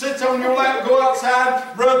foo-foo that sits on your lap go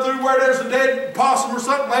outside, run through where there's a dead possum or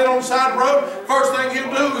something laying on the side of the road. First thing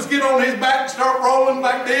he'll do is get on his back and start rolling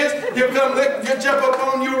like this. He'll come he'll jump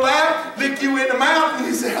up on your lap, lick you in the mouth, and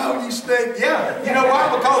you say, oh, you stink. Yeah. You know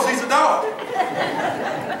why? Because he's a dog.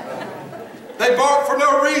 They bark for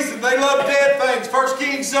no reason. They love dead things. 1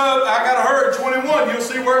 Kings, I got to hurry, 21. You'll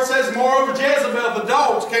see where it says, moreover, Jezebel, the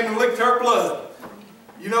dogs came and licked her blood.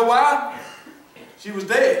 You know why? She was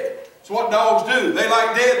dead. It's what dogs do. They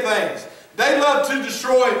like dead things. They love to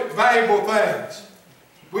destroy valuable things.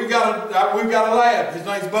 We've got a lab. His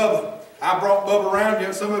name's Bubba. I brought Bubba around.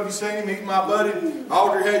 You some of you seen him. He's my buddy.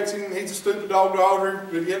 Audrey hates him. He's a stupid dog to Audrey.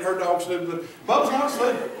 But yet her dog's stupid. Bubba's not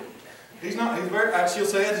stupid. He's not. He's very. She'll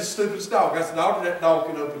say that's the stupidest dog. I said, Audrey, that dog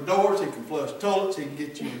can open doors. He can flush toilets. He can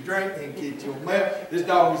get you a drink. He can get you a milk. This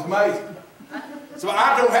dog is amazing. So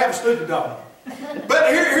I don't have a stupid dog.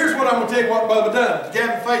 But here's what I'm going to tell you what Bubba done.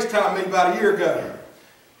 Gavin FaceTimed me about a year ago.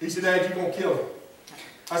 He said, Dad, you're going to kill him.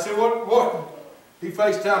 I said, what? He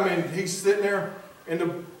FaceTimed me and he's sitting there and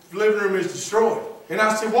the living room is destroyed. And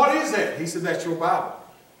I said, what is that? He said, that's your Bible.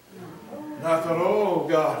 And I thought, oh,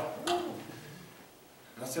 God.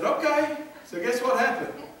 I said, okay. So guess what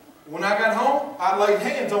happened? When I got home, I laid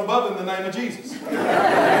hands on Bubba in the name of Jesus. And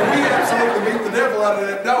we absolutely beat the devil out of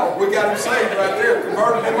that dog. We got him saved right there,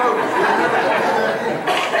 converted him over.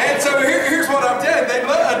 And so here's what I'm telling you.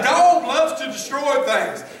 A dog loves to destroy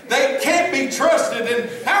things. They can't be trusted. And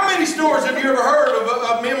how many stories have you ever heard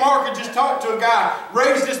of me and Mark had just talked to a guy,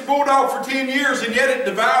 raised this bulldog for 10 years, and yet it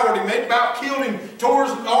devoured him. It about killed him, tore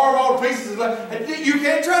his arm all to pieces. You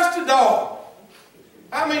can't trust a dog.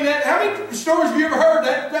 I mean, how many stories have you ever heard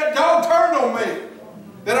that dog turned on me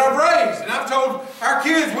that I've raised? And I've told our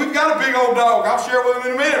kids, we've got a big old dog. I'll share with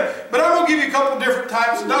them in a minute. But I'm going to give you a couple of different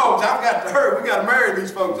types of dogs. I've got to hurry. We've got to marry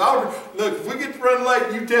these folks. Look, if we get to run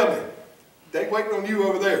late, you tell me. They're waiting on you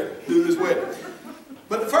over there to do this wedding.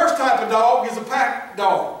 But the first type of dog is a pack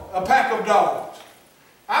dog, a pack of dogs.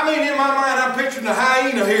 I mean, in my mind, I'm picturing a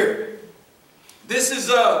hyena here. This is,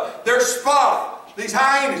 they're spotted. These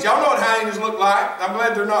hyenas, y'all know what hyenas look like. I'm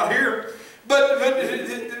glad they're not here. But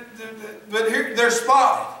here, they're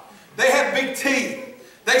spotted. They have big teeth.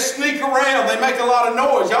 They sneak around. They make a lot of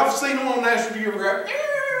noise. Y'all have seen them on National Geographic.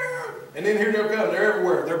 And then here they'll come. They're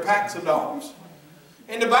everywhere. They're packs of dogs.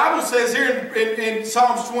 And the Bible says here in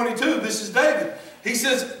Psalms 22, this is David. He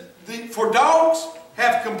says, for dogs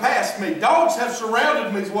have compassed me. Dogs have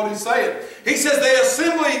surrounded me is what he's saying. He says, the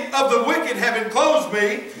assembly of the wicked have enclosed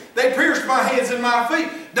me. They pierced my hands and my feet.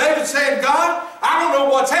 David saying, God, I don't know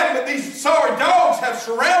what's happened, but these sorry dogs have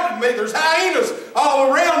surrounded me. There's hyenas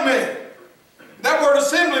all around me. That word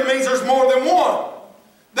assembly means there's more than one.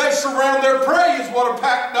 They surround their prey is what a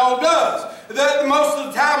pack dog does. Most of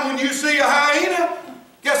the time when you see a hyena,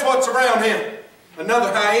 guess what's around him?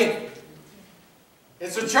 Another hyena.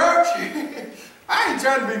 It's a church. I ain't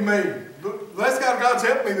trying to be mean, but bless God, God's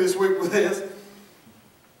helped me this week with this.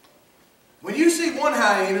 When you see one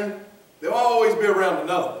hyena, there'll always be around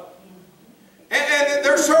another. And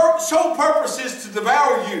their sole purpose is to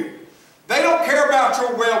devour you. They don't care about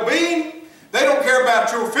your well-being. They don't care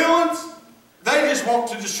about your feelings. They just want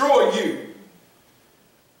to destroy you.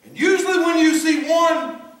 And usually when you see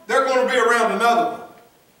one, they're going to be around another one.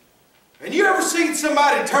 And you ever seen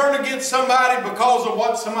somebody turn against somebody because of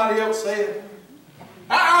what somebody else said?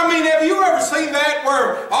 I mean, have you ever seen that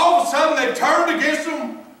where all of a sudden they turned against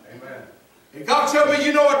them? Amen. And God showed me,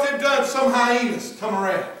 you know what they've done? Some hyenas come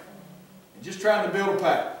around and just trying to build a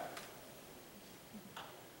pack.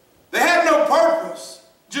 They have no purpose,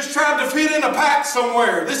 just trying to fit in a pack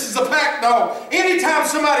somewhere. This is a pack dog. Anytime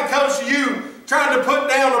somebody comes to you trying to put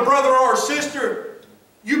down a brother or a sister,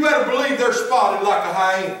 you better believe they're spotted like a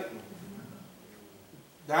hyena.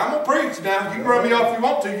 Now, I'm going to preach now. You can run me off if you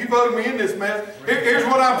want to. You voted me in this mess. Here's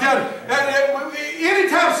what I'm telling you.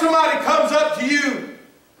 Anytime somebody comes up to you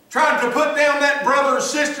trying to put down that brother or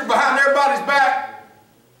sister behind everybody's back,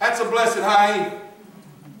 that's a blessed hyena.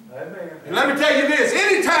 Amen. And let me tell you this.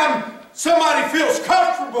 Anytime somebody feels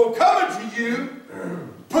comfortable coming to you,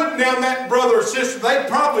 putting down that brother or sister, they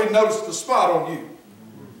probably noticed the spot on you.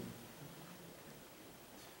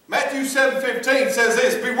 Matthew 7:15 says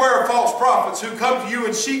this, beware of false prophets who come to you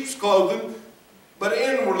in sheep's clothing, but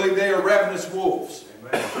inwardly they are ravenous wolves.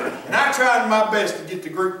 Amen. And I tried my best to get the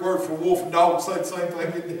Greek word for wolf and dog to say the same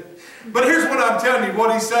thing it did. But here's what I'm telling you,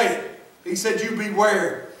 what he's saying. He said, you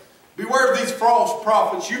beware. Beware of these false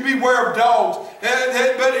prophets. You beware of dogs. But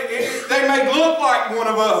they may look like one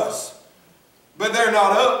of us, but they're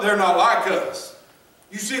not like us.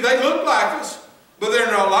 You see, they look like us, but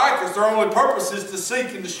they're not like us. Their only purpose is to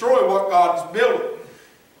seek and destroy what God is building.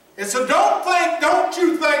 And so don't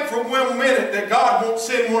you think for 1 minute that God won't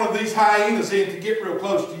send one of these hyenas in to get real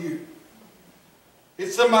close to you.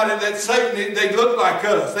 It's somebody that's Satan, they look like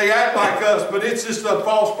us, they act like us, but it's just a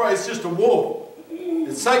false prophet, it's just a wolf.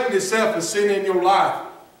 And Satan himself is sent in your life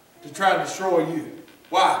to try to destroy you.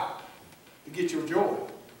 Why? To get your joy.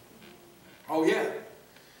 Oh yeah.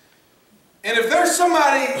 And if there's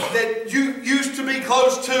somebody that you used to be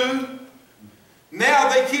close to, now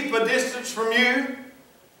they keep a distance from you,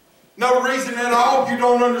 no reason at all, you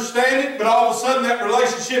don't understand it, but all of a sudden that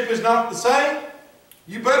relationship is not the same,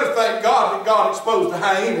 you better thank God that God exposed a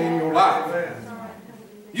hyena in your life.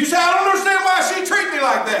 You say, I don't understand why she treats me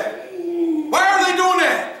like that. Why are they doing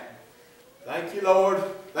that? Thank you, Lord.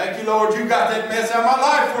 Thank you, Lord. You got that mess out of my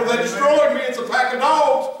life where they destroyed me. It's a pack of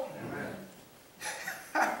dogs.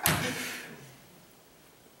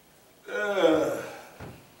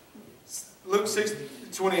 Luke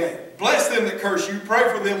 6:28. Bless them that curse you.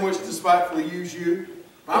 Pray for them which despitefully use you.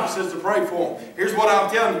 The Bible says to pray for them. Here's what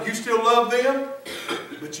I'm telling you. You still love them,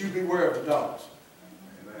 but you beware of the dogs.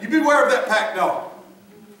 You beware of that pack dog.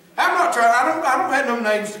 I'm not trying. I don't have no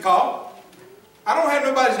names to call. I don't have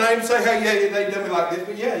nobody's name to say, hey, yeah, they done me like this.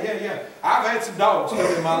 But yeah. I've had some dogs come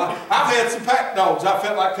in my life. I've had some pack dogs I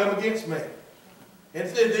felt like come against me. And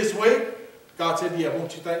this week, God said, yeah,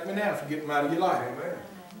 won't you thank me now for getting them out of your life? Amen.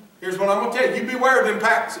 Here's what I'm going to tell you. You beware of them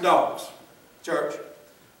packs of dogs, church.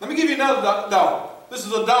 Let me give you another dog. This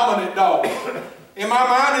is a dominant dog. In my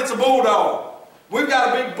mind, it's a bulldog. We've got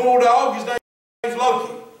a big bulldog. His name is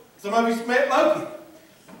Loki. Some of you met Loki.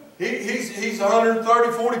 He's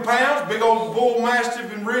 130, 40 pounds, big old bull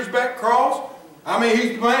mastiff and ridgeback cross. I mean,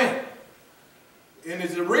 he's the man. And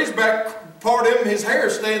his ridgeback part of him, his hair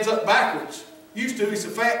stands up backwards. Used to, he's so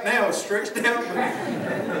fat now, it's stretched out.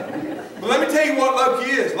 But let me tell you what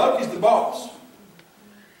Loki is. Loki's the boss.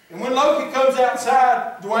 And when Loki comes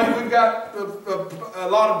outside, Dwayne, we've got a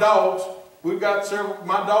lot of dogs. We've got several.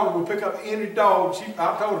 My daughter will pick up any dog.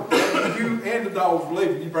 I told her, you and the dogs are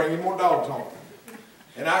leaving. You bring any more dogs home.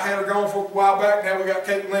 And I had her gone for a while back. Now we got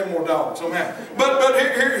Caitlin and more dogs somehow. But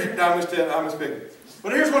here, no, I'm mistaken.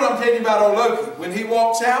 But here's what I'm telling you about old Loki. When he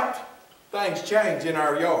walks out, things change in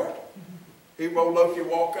our yard. Old Loki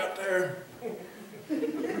walk out there.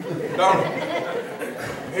 Don't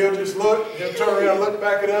he? he'll just look, he'll turn around and look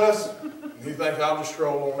back at us, and he thinks I'll just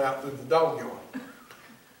stroll on out through the dog yard.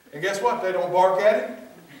 And guess what? They don't bark at him.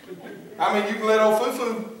 I mean, you can let old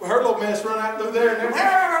Foo-Foo, her little mess run out through there, and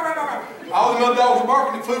then all the other dogs are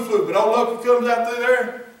barking at Foo-Foo, but old Loki comes out through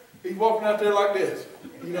there, he's walking out there like this.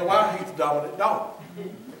 You know why? He's the dominant dog.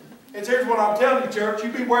 And here's what I'm telling you, church,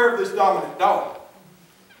 you beware of this dominant dog.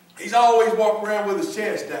 He's always walking around with his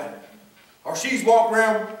chest out. Or she's walking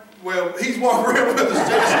around, well, he's walking around with his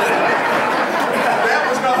chest out. That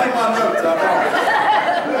was not in my notes, I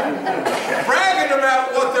promise. Bragging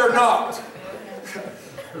about what they're not.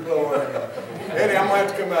 Lord. Eddie, I'm going to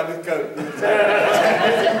have to come out of this coat.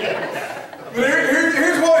 But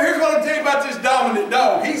here's what I'm telling you about this dominant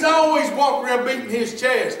dog. He's always walking around beating his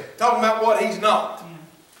chest, talking about what he's not.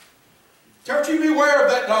 Church, you beware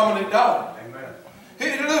of that dominant dog. Amen.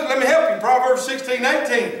 Hey, look, let me help you. Proverbs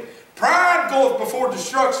 16:18. Pride goeth before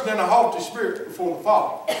destruction, and a haughty spirit before the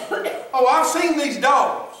fall. Oh, I've seen these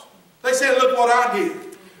dogs. They say, look what I did.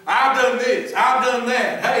 I've done this. I've done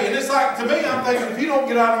that. Hey, and it's like, to me, I'm thinking, if you don't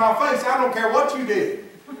get out of my face, I don't care what you did.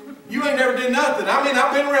 You ain't never did nothing. I mean,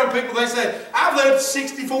 I've been around people, they say, I've led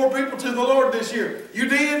 64 people to the Lord this year. You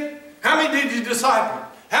did? How many did you disciple?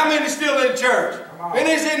 How many still in church? And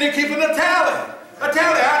they're sitting there keeping a tally. A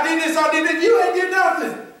tally. I did this, I did that. You ain't did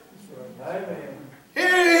nothing.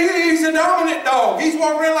 He's a dominant dog. He's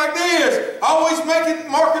walking around like this, always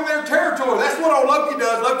marking their territory. That's what old Loki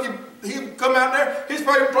does. Loki, he'll come out there, his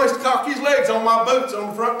favorite place to cock his legs on my boots on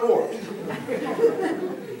the front porch.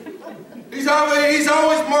 He's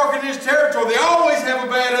always marking his territory. They always have a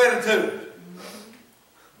bad attitude.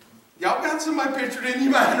 Y'all got somebody pictured in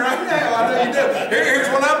your mind right now. I know you do. Here's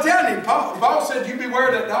what I'm telling you. Paul said you beware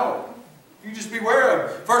of that dog. You just beware of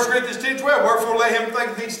him. 1 Corinthians 10:12. Wherefore let him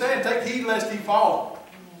think that he stand. Take heed lest he fall.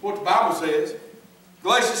 That's what the Bible says.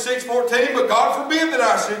 Galatians 6:14. But God forbid that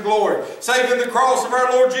I should glory, save in the cross of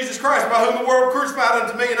our Lord Jesus Christ, by whom the world crucified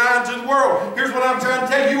unto me and I unto the world. Here's what I'm trying to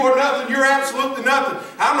tell you. You are nothing. You're absolutely nothing.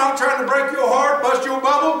 I'm not trying to break your heart, bust your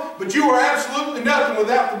bubble, but you are absolutely nothing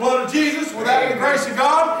without the blood of Jesus, without the grace of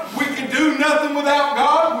God. We can do nothing without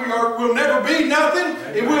God. We'll never be nothing,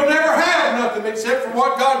 and we'll never have nothing except for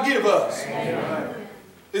what God give us. Amen.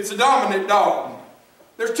 It's a dominant dog.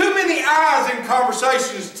 There's too many eyes in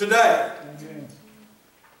conversations today.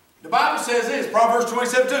 The Bible says this, Proverbs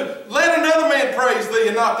 27:2. Let another man praise thee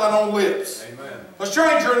and not thine own lips. Amen. A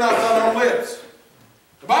stranger and not thine own lips.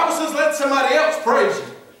 The Bible says let somebody else praise you.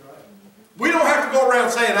 We don't have to go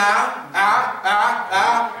around saying I've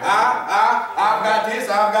got this,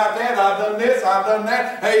 I've got that, I've done this, I've done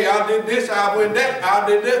that. Hey, I did this, I went that, I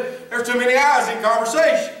did this. There's too many eyes in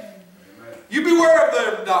conversation. Amen. You beware of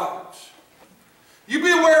them dogs. You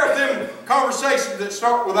be aware of them conversations that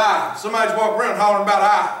start with I. Somebody's walking around hollering about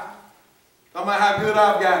I. Talking about how good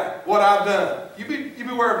I've got it, what I've done. You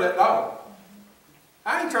be aware of that dog.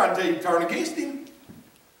 I ain't trying to tell you to turn against him.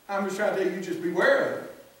 I'm just trying to tell you just beware of him.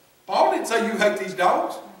 Paul didn't say you hate these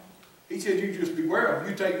dogs. He said you just beware of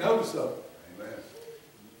them. You take notice of them. Amen.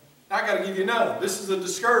 I got to give you another. This is a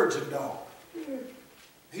discouraging dog.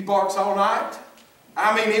 He barks all night.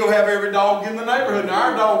 I mean, he'll have every dog in the neighborhood.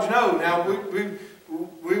 Now, our dogs know. Now, we'll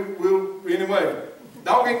anyway,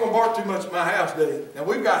 dog ain't going to bark too much at my house, do he? Now,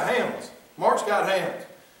 we've got hounds. Mark's got hounds.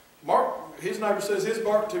 Mark, his neighbor says his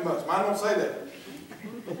bark too much. Mine don't say that.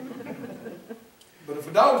 But if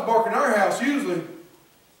a dog's barking our house, usually,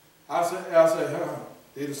 I say,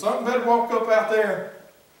 either something better walk up out there,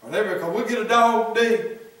 or there, because we get a dog,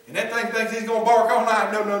 and that thing thinks he's going to bark all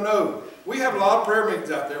night. No. We have a lot of prayer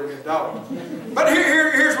meetings out there with dogs. But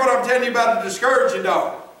here's what I'm telling you about a discouraging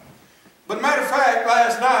dog. But matter of fact,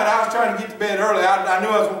 last night I was trying to get to bed early. I knew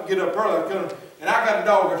I was going to get up early. I couldn't, and I got a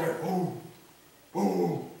dog right there. Ooh,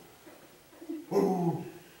 ooh, ooh.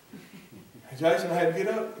 And Jason, I had to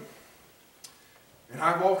get up. And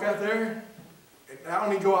I walk out there. And I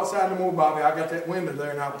don't even go outside no more, Bobby. I got that window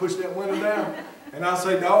there, and I push that window down. And I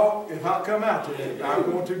say, dog, if I come out today, I'm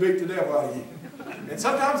going to beat the devil out of you. And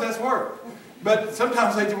sometimes that's work. But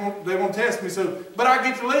sometimes they won't test me. So, but I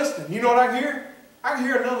get to listen. You know what I hear? I can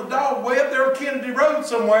hear another dog way up there on Kennedy Road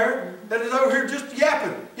somewhere that is over here just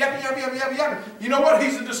yapping. Yapping. You know what?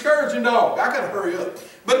 He's a discouraging dog. I got to hurry up.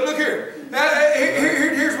 But look here.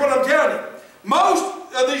 Here's what I'm telling you.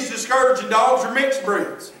 Most of these discouraging dogs are mixed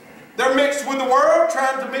breeds. They're mixed with the world,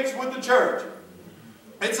 trying to mix with the church.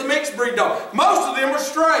 It's a mixed breed dog. Most of them are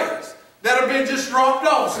strays that have been just dropped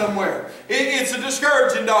off somewhere. It's a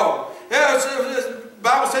discouraging dog. The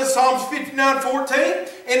Bible says, Psalms 59:14,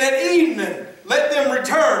 and at evening let them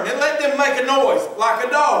return and let them make a noise like a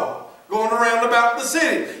dog. going around about the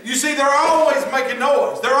city. You see, they're always making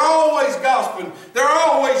noise. They're always gossiping. They're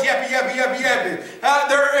always yappy, yappy, yappy, yappy.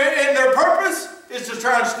 And their purpose is to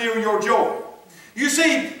try and steal your joy. You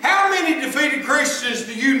see, how many defeated Christians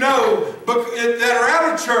do you know that are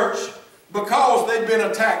out of church because they've been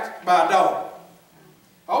attacked by a dog?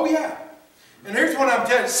 Oh, yeah. And here's what I'm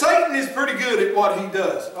telling you. Satan is pretty good at what he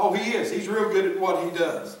does. Oh, he is. He's real good at what he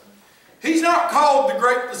does. He's not called the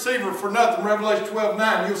great deceiver for nothing. Revelation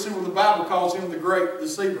 12:9, you'll see where the Bible calls him the great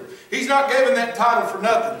deceiver. He's not given that title for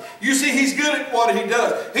nothing. You see, he's good at what he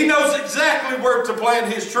does. He knows exactly where to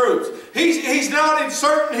plant his troops. He's not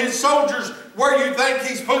inserting his soldiers where you think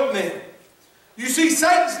he's putting them. You see,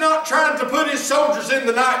 Satan's not trying to put his soldiers in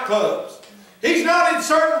the nightclubs. He's not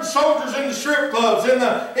inserting soldiers in the strip clubs, in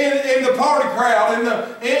the party crowd,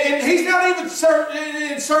 and he's not even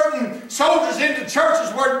inserting soldiers into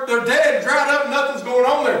churches where they're dead, dried up, nothing's going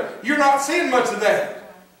on there. You're not seeing much of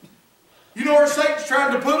that. You know where Satan's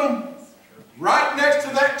trying to put them? Right next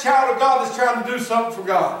to that child of God that's trying to do something for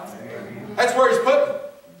God. That's where he's putting them.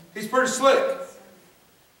 He's pretty slick.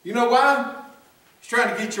 You know why? He's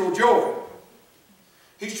trying to get your joy.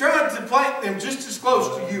 He's trying to plant them just as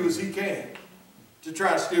close to you as he can, to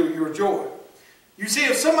try to steal your joy. You see,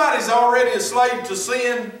 if somebody's already a slave to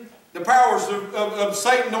sin, the powers of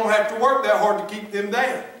Satan don't have to work that hard to keep them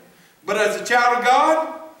down. But as a child of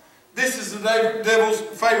God, this is the devil's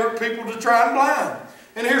favorite people to try and blind.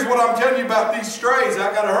 And here's what I'm telling you about these strays.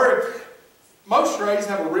 I got to hurry. Most strays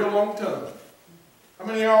have a real long tongue. How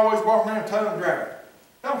many of you always walk around tongue dragging?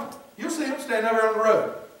 No, you'll see them standing over on the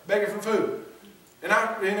road, begging for food. And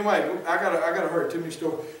anyway, I gotta hurry. Too many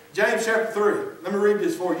stories. James chapter 3. Let me read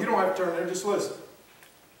this for you. You don't have to turn there, just listen.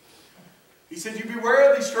 He said, you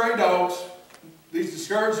beware of these stray dogs, these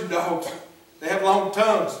discouraging dogs. They have long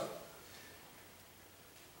tongues.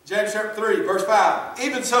 James chapter 3, verse 5.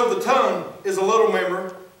 Even so the tongue is a little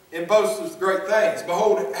member and boasts of great things.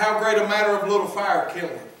 Behold, how great a matter of little fire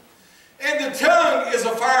kindleth. And the tongue is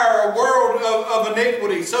a fire, a world of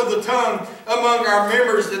iniquity. So the tongue among our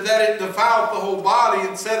members, that it defileth the whole body,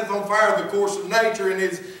 and setteth on fire the course of nature, and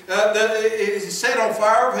is set on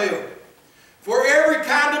fire of hell. For every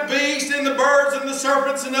kind of beast, and the birds, and the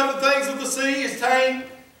serpents, and other things of the sea is tamed,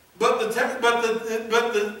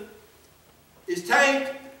 is tamed,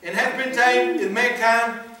 and hath been tamed in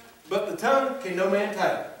mankind, but the tongue can no man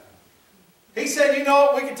tame. He said, you know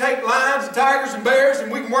what, we can take lions and tigers and bears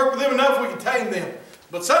and we can work with them enough we can tame them.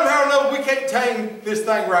 But somehow or another we can't tame this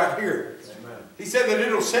thing right here. Amen. He said that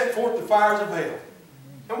it'll set forth the fires of hell.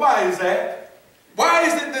 And why is that? Why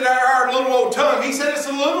is it that our little old tongue, he said it's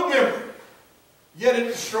a little member, yet it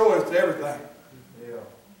destroys everything. Yeah.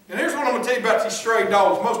 And here's what I'm going to tell you about these stray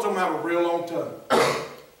dogs. Most of them have a real long tongue.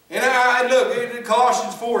 And I look, in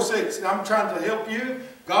Colossians 4:6, I'm trying to help you.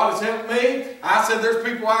 God has helped me. I said there's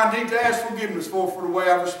people I need to ask forgiveness for the way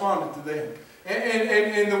I've responded to them.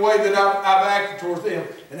 And the way that I've acted towards them.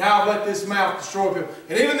 And how I've let this mouth destroy people.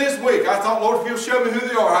 And even this week, I thought, Lord, if you'll show me who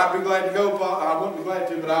they are, I'd be glad to go. I wouldn't be glad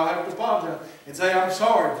to, but I'll have to apologize and say I'm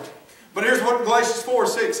sorry. But here's what Galatians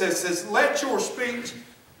 4:6 says. It says, let your speech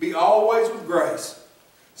be always with grace,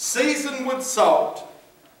 seasoned with salt,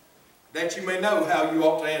 that you may know how you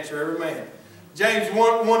ought to answer every man. James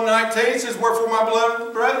 1:19 says, wherefore, my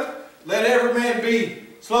beloved brethren, let every man be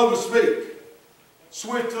slow to speak,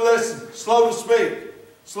 swift to listen, slow to speak,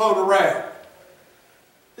 slow to wrath.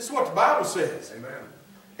 This is what the Bible says. Amen.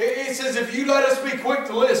 It says, if you let us be quick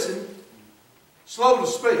to listen, slow to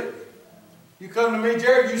speak. You come to me,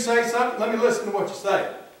 Jared, you say something, let me listen to what you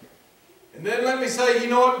say. And then let me say, you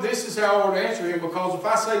know what, this is how I want to answer him, because if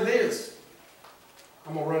I say this,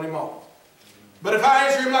 I'm going to run him off. But if I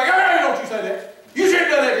answer him like, hey, don't you say that. You shouldn't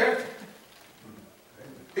have done that, Jared.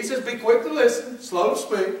 He says, be quick to listen, slow to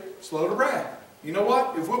speak, slow to wrath. You know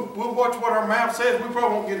what? If we'll watch what our mouth says, we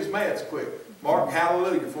probably won't get as mad so quick. Mark,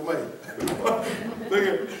 hallelujah for me. Look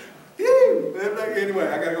at, anyway,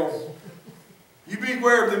 I got to go. You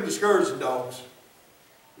beware of them discouraging dogs.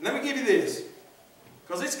 And let me give you this,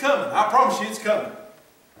 because it's coming. I promise you it's coming.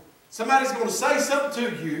 Somebody's going to say something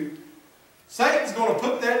to you. Satan's going to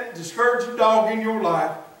put that discouraging dog in your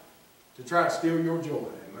life to try to steal your joy.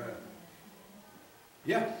 Amen.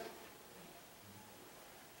 Yeah.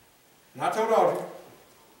 And I told Audrey,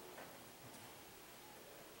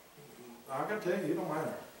 I got to tell you, it don't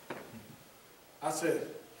matter. I said,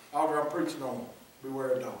 Audrey, I'm preaching on beware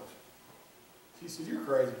of dogs. She said, you're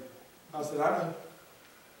crazy. I said, I know.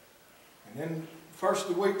 And then first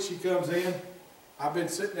of the week she comes in. I've been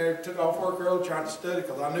sitting there, took off work early trying to study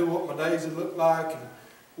because I knew what my days would look like and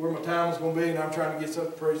where my time was going to be, and I'm trying to get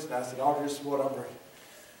something preached. And I said, Audrey, this is what I'm preaching.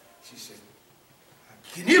 She said, I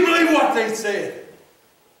Can you believe what they said?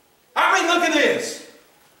 I mean, look at this.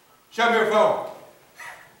 Show me your phone.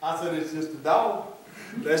 I said, it's just a dog.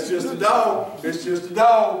 That's just a dog. It's just a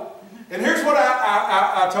dog. And here's what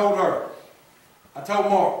I told her. I told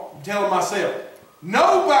Mark, I'm telling myself,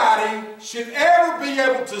 nobody should ever be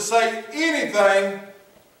able to say anything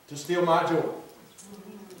to steal my joy.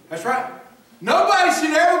 That's right. Nobody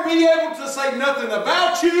should ever be able to say nothing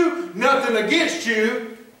about you, nothing against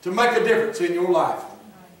you, to make a difference in your life.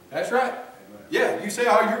 That's right. Yeah, you say,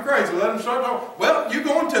 oh, you're crazy. Let them start talking. Well, you're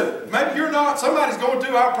going to. Maybe you're not. Somebody's going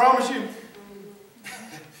to, I promise you.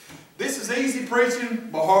 This is easy preaching,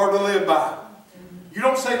 but hard to live by. You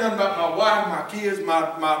don't say nothing about my wife, my kids,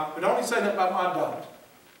 but don't even say nothing about my dog.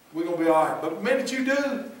 We're going to be all right. But the minute you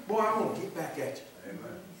do, boy, I want to get back at you.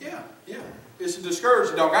 Amen. Yeah, yeah. It's a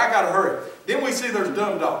discouraged dog. I got to hurry. Then we see there's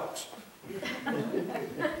dumb dogs.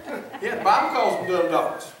 Yeah, the Bible calls them dumb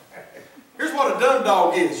dogs. Here's what a dumb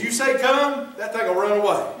dog is. You say come, that thing will run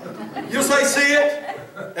away. You'll say sit,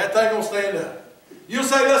 that thing will stand up. You'll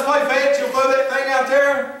say let's play fetch, you'll throw that thing out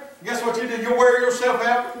there. Guess what you do? You'll wear yourself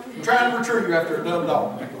out trying to retrieve after a dumb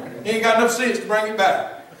dog. He ain't got enough sense to bring it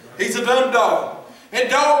back. He's a dumb dog. And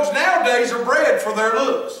dogs nowadays are bred for their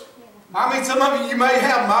looks. I mean, some of you may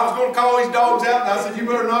have them. I was going to call these dogs out, and I said, you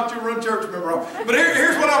better not run church member off. But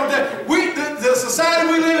here's what I would tell you. The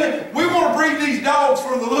society we live in, we want to breed these dogs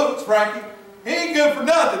for the looks, Frankie. He ain't good for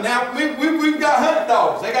nothing. Now, we've got hunting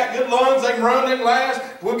dogs. They got good lungs. They can run, they can last.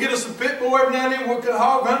 We'll get us some pit bull every now and then. We'll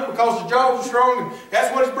hog hunt because the jaws are strong. And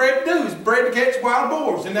that's what it's bred to do. It's bred to catch wild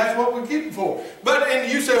boars. And that's what we keep it for.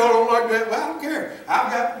 And you say, oh, I don't like that. Well, I don't care.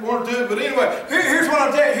 I've got one or two. But anyway, here's what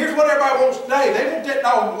I'm telling you. Here's what everybody wants today. They want that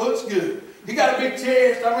dog that looks good. He got a big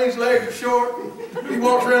chest. I mean, his legs are short. He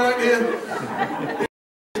walks around like this.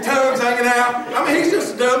 His tongue's hanging out. I mean, he's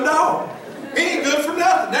just a dumb dog. He ain't good for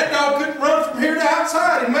nothing. That dog couldn't run from here to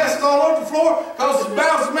outside. He messes all over the floor because his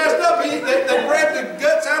bowels is messed up. They bred the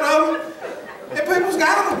guts out of him. And people's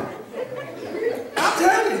got them. I'm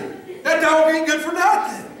telling you, that dog ain't good for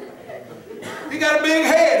nothing. He got a big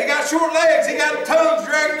head. He got short legs. He got tongues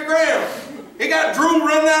dragging the ground. He got drool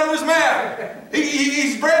running out of his mouth.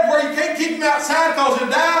 He's bred where you can't keep him outside because he'll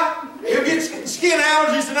die. He'll get skin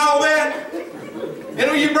allergies and all that. And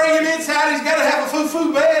when you bring him inside, he's got to have a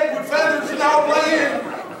foo-foo bed with feathers and all playing.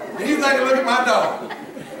 And you think, look at my dog.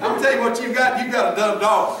 I'm going to tell you what you've got a dumb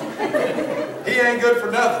dog. He ain't good for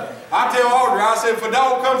nothing. I tell Audrey, I said, if a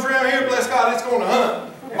dog comes around here, bless God, it's going to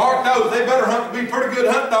hunt. Mark knows they better be pretty good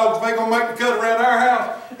hunt dogs if they're going to make the cut around our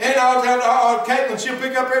house. And I'll tell Caitlin, she'll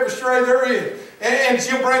pick up every stray there is. And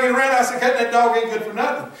she'll bring it around. I said, Caitlin, that dog ain't good for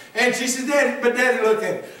nothing. And she said, Daddy, look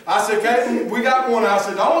at it. I said, Caitlin, we got one. I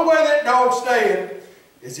said, the only way that dog's staying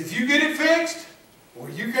is if you get it fixed, or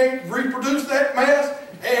you can't reproduce that mess,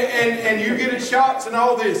 and you get it shots and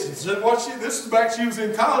all this. And so this is back, she was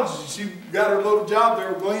in college. She got her little job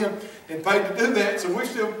there with Glenn and paid to do that. So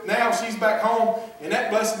now she's back home, and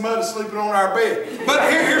that blessed mud is sleeping on our bed.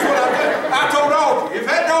 But here's what I told Audrey.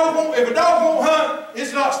 If a dog won't hunt,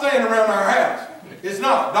 it's not staying around our house. It's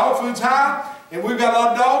not. Dog food's high. And we've got a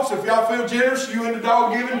lot of dogs, so if y'all feel generous, you in the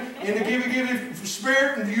dog giving, in the giving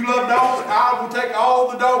spirit, and you love dogs, I will take all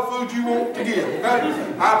the dog food you want to give,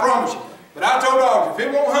 okay? I promise you. But I told dogs, if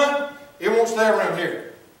it won't hunt, it won't stay around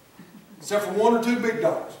here. Except for one or two big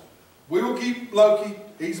dogs. We will keep Loki,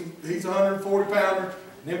 he's a 140-pounder, and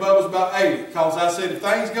then Bubba's about 80. Because I said, if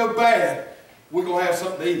things go bad, we're going to have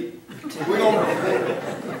something to eat.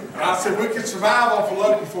 I said, we could survive off of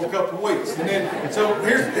Loki for a couple of weeks. And then, so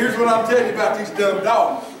here's what I'm telling you about these dumb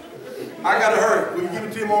dogs. I got to hurry. We can give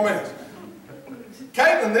it 2 more minutes.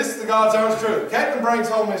 Caitlin, this is the God's honest truth. Caitlin brings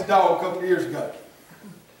home this dog a couple of years ago.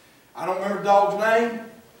 I don't remember the dog's name.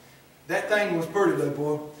 That thing was pretty though,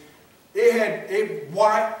 boy. It had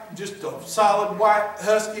white, just a solid white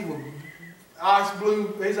husky with ice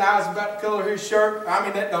blue. His eyes about the color of his shirt. I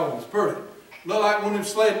mean, that dog was pretty. Looked like one of them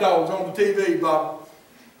sled dogs on the TV, Bob.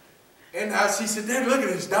 And she said, Dad, look at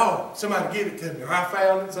this dog. Somebody give it to me. Or I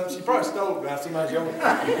found it. She probably stole it by somebody's yard.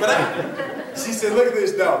 But she said, look at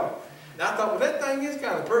this dog. And I thought, well, that thing is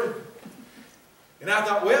kind of pretty. And I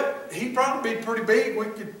thought, well, he'd probably be pretty big. We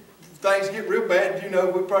could, if things get real bad, you know,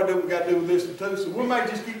 we probably do what we got to do with this one too. So we may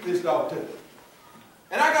just keep this dog too.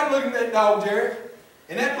 And I got to look at that dog, Jerry.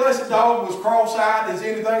 And that blessed dog was cross-eyed as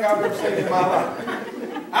anything I've ever seen in my life.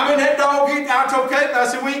 I mean, that dog, I told Caitlin, I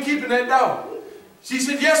said, we ain't keeping that dog. She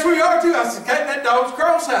said, yes, we are too. I said, Caitlin, that dog's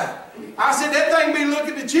cross-eyed. I said, that thing be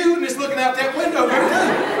looking at you and it's looking out that window there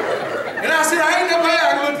too. And I said, I ain't no way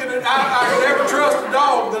I can look at it. I could ever trust a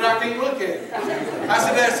dog that I can't look at. I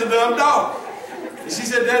said, that's a dumb dog. And she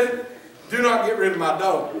said, Daddy, do not get rid of my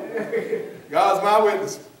dog. God's my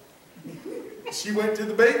witness. She went to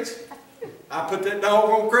the beach. I put that dog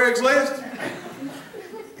on Craigslist.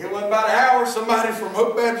 It wasn't about an hour. Somebody from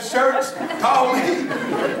Hope Baptist Church called me.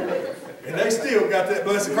 And they still got that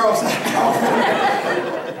blessed cross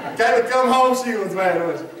out. Kayla come home, she was mad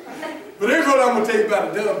with it. But here's what I'm going to tell you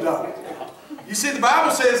about a dumb dog. You see, the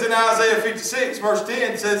Bible says in Isaiah 56, verse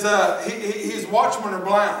 10, it says, his watchmen are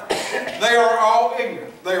blind. They are all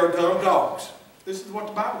ignorant. They are dumb dogs. This is what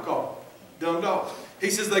the Bible calls them, dumb dogs. He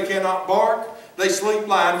says they cannot bark. They sleep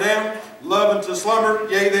lying down, loving to slumber.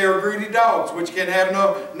 Yea, they are greedy dogs, which can have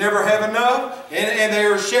never have enough. And they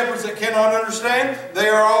are shepherds that cannot understand. They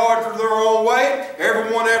are all after their own way.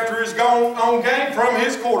 Everyone after his own game from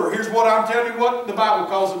his quarter. Here's what I'm telling you what the Bible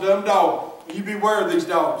calls a dumb dog. You beware of these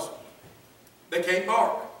dogs. They can't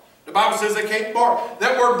bark. The Bible says they can't bark.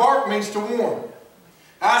 That word bark means to warn.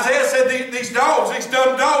 Isaiah said these dogs, these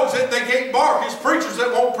dumb dogs, they can't bark. It's preachers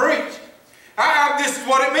that won't preach. This is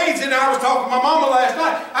what it means. And I was talking to my mama last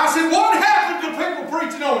night. I said, what happened to people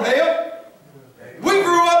preaching on hell? We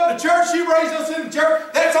grew up in the church. She raised us in the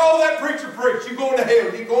church. That's all that preacher preached. You're going to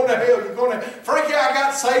hell. You're going to hell. You're going to hell. Frankie, I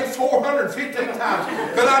got saved 415 times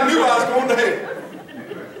because I knew I was going to hell.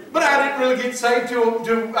 But I didn't really get saved till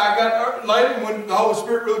I got later when the Holy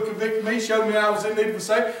Spirit really convicted me, showed me I was in need of a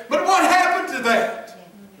Savior. But what happened to that?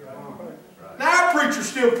 Now our preacher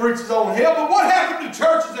still preaches on hell, but what happened to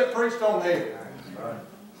churches that preached on hell?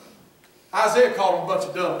 Isaiah called them a bunch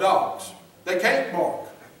of dumb dogs. They can't bark.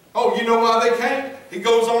 Oh, you know why they can't? He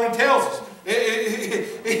goes on and tells us.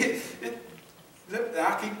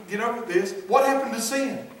 I keep getting over this. What happened to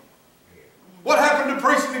sin? What happened to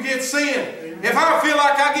preaching against sin? If I feel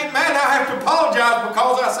like I get mad, I have to apologize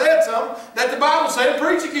because I said something that the Bible said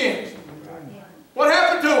preach against. What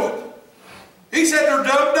happened to it? He said they're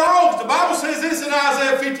dumb dogs. The Bible says this in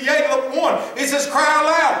Isaiah 58, look 1. It says, cry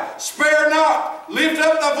aloud, spare not, lift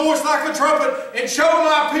up thy voice like a trumpet, and show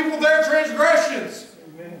my people their transgressions.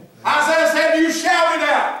 Amen. Isaiah said, you shout it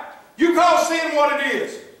out. You call sin what it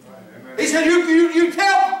is. Amen. He said, you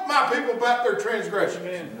tell my people about their transgressions.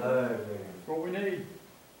 Amen. What we need.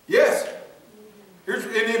 Yes. Here's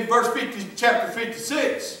in verse 50, chapter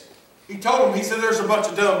 56. He told them, he said, there's a bunch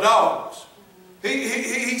of dumb dogs.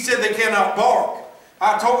 He said they cannot bark.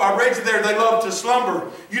 I read you there, they love to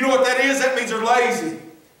slumber. You know what that is? That means they're lazy.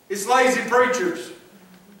 It's lazy preachers.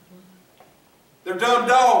 They're dumb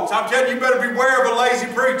dogs. I'm telling you, you better beware of a lazy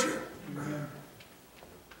preacher.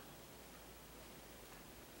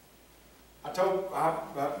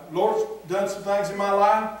 Lord's done some things in my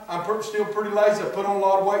life. I'm still pretty lazy. I've put on a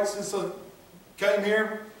lot of weight since I came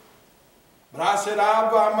here. But I said,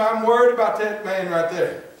 I'm worried about that man right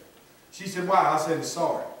there. She said, why? I said, he's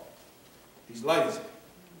sorry. He's lazy.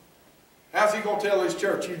 How's he going to tell his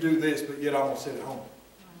church, you do this, but yet I'm going to sit at home?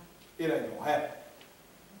 It ain't going to happen.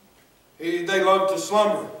 They love to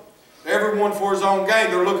slumber. Everyone for his own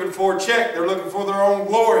gain. They're looking for a check. They're looking for their own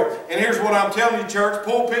glory. And here's what I'm telling you, church.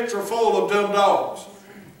 Pulpits are full of dumb dogs.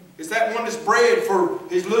 It's that one that's bred for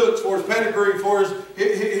his looks, for his pedigree, for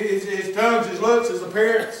his tongues, his looks, his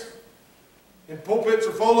appearance. And pulpits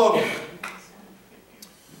are full of them.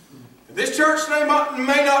 This church may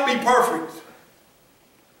not be perfect.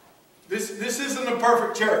 This isn't a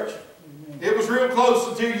perfect church. It was real close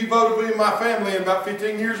until you voted me in my family about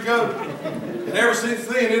 15 years ago. And ever since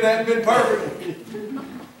then, it hasn't been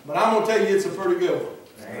perfect. But I'm going to tell you, it's a pretty good one.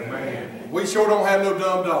 Amen. We sure don't have no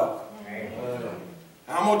dumb dog. Amen.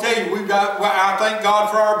 I'm going to tell you, I thank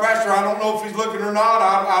God for our pastor. I don't know if he's looking or not.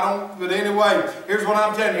 I don't. But anyway, here's what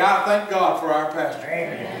I'm telling you. I thank God for our pastor.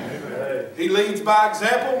 Amen. He leads by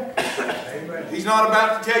example. Amen. He's not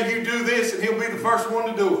about to tell you do this and he'll be the first one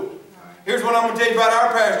to do it. Here's what I'm going to tell you about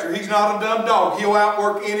our pastor. He's not a dumb dog. He'll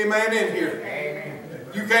outwork any man in here. Amen.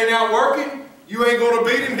 You can't outwork him. You ain't going to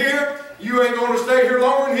beat him here. You ain't going to stay here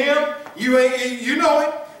longer than him. You know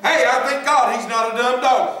it. Hey, I thank God he's not a dumb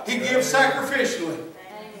dog. He gives sacrificially.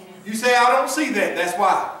 You say, I don't see that. That's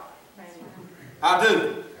why. I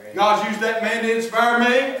do. God's used that man to inspire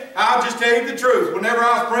me. I'll just tell you the truth. Whenever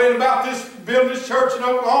I was praying about building this church in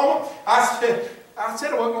Oklahoma, I said I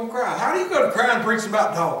wasn't going to cry. How do you go to cry and preach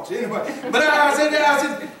about dogs? Anyway, but I said,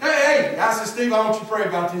 hey, I said, Steve, I want you to pray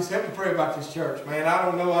about this. Help me pray about this church, man. I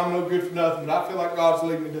don't know. I'm no good for nothing, but I feel like God's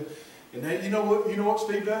leading me to. And then, you know what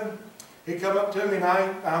Steve done? He come up to me, and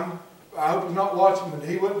I hope he's not watching, but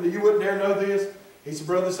you wouldn't dare know this. He said,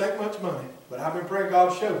 brother, this ain't much money, but I've been praying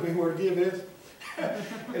God showed me where to give this.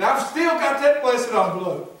 And I've still got that blessed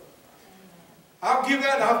envelope. I'll give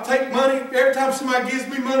that and I'll take money. Every time somebody gives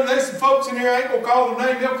me money, there's some folks in here, I ain't going to call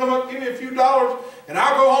their name. They'll come up and give me a few dollars. And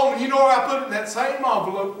I'll go home and you know where I put it in that same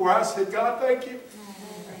envelope where I said, God, thank you.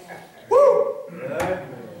 Woo! Amen.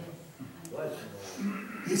 Bless you,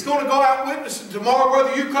 He's going to go out witnessing tomorrow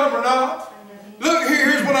whether you come or not. Look,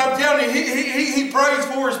 here's what I'm telling you. He prays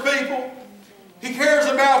for his people. He cares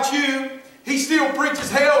about you. He still preaches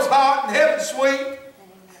hell's hot and heaven's sweet.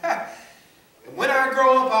 And when I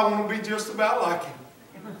grow up, I want to be just about like him.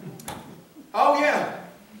 Oh yeah.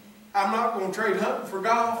 I'm not going to trade hunting for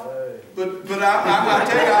golf. But I tell you,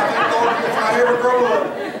 I think, Lord, if I ever grow up,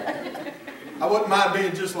 I wouldn't mind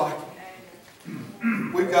being just like him.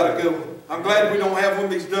 We've got a good one. I'm glad we don't have one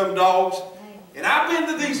of these dumb dogs. And I've been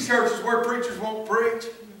to these churches where preachers won't preach.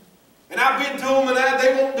 And I've been to them and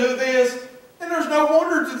they won't do this. And there's no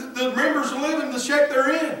wonder the members are living the shape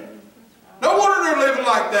they're in. No wonder they're living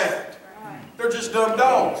like that. They're just dumb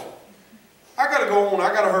dogs. I got to go on.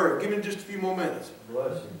 I got to hurry. Give me just a few more minutes.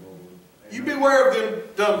 Bless you, Lord. You beware of them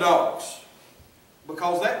dumb dogs.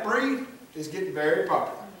 Because that breed is getting very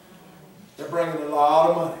popular. They're bringing a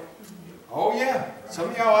lot of money. Oh yeah. Some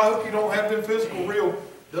of y'all, I hope you don't have them physical, real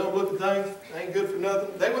dumb looking things. They ain't good for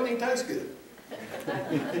nothing. They wouldn't even taste good.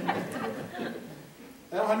 They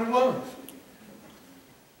don't have no lungs.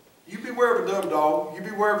 You beware of a dumb dog. You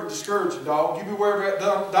beware of a discouraged dog. You beware of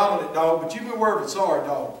that dominant dog. But you beware of a sorry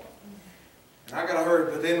dog. And I got to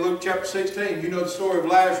hurry. But then Luke chapter 16, you know the story of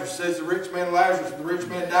Lazarus. It says the rich man Lazarus, the rich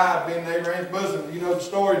man died, being in Abraham's bosom. You know the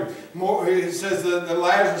story. It says that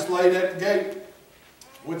Lazarus laid at the gate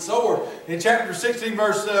with sore. In chapter 16,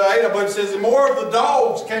 verse 8, I believe it says, and more of the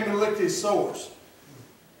dogs came and licked his sores.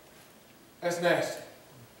 That's nasty.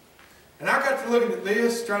 And I got to looking at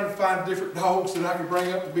this, trying to find different dogs that I could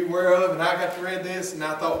bring up to be aware of, and I got to read this, and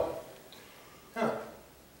I thought,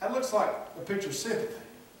 that looks like a picture of sympathy.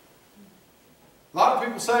 A lot of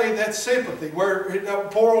people say that's sympathy, where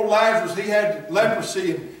poor old Lazarus, he had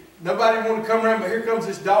leprosy, and nobody wanted to come around, but here comes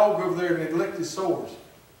this dog over there, and it licked his sores.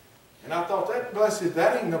 And I thought,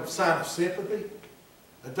 that ain't no sign of sympathy.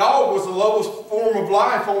 A dog was the lowest form of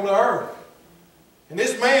life on the earth. And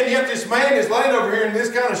this man is laying over here in this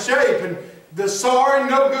kind of shape, and the sorry,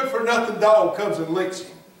 no good for nothing dog comes and licks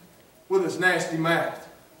him with his nasty mouth.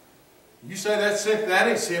 You say that's sympathy? That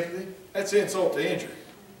ain't sympathy. That's insult to injury.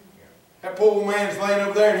 That poor old man's laying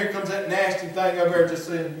over there, and here comes that nasty thing over there just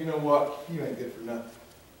saying, you know what, you ain't good for nothing.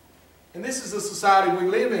 And this is the society we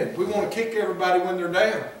live in. We want to kick everybody when they're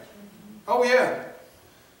down. Oh yeah.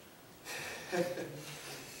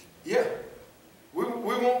 Yeah. We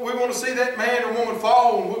want to see that man or woman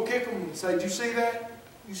fall, and we'll kick them and say, do you see that?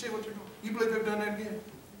 You see what they're doing? You believe they've done that again?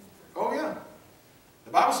 Oh yeah.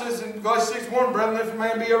 The Bible says in Galatians 6:1, brethren, if a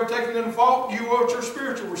man be overtaken in a fault, you will at your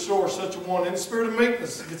spiritual restore such a one in the spirit of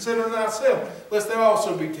meekness, considering thyself, lest thou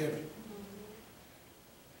also be tempted.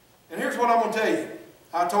 And here's what I'm going to tell you.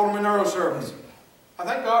 I told them in early service. I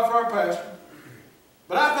thank God for our pastor,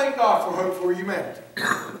 but I thank God for Hope for Humanity.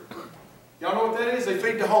 Y'all know what that is? They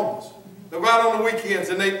feed the homeless. They go out on the weekends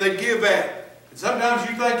and they give back. And sometimes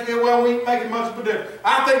you think, yeah, well, we ain't making much of a difference.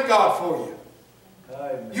 I thank God for you.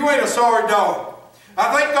 Amen. You ain't a sorry dog. I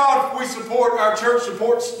thank God we support, our church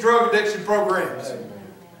supports drug addiction programs. Amen.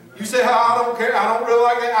 You say, I don't care, I don't really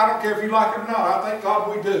like that. I don't care if you like it or not. I thank God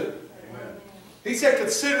we do. Amen. He said,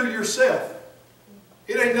 consider yourself.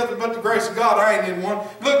 It ain't nothing but the grace of God. I ain't in one.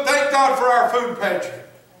 Look, thank God for our food pantry.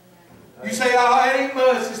 You say, oh, it ain't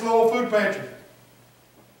much, this little food pantry.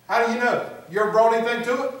 How do you know? You ever brought anything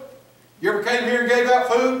to it? You ever came here and gave out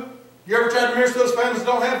food? You ever tried to minister to those families that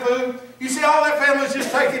don't have food? You see, all that family is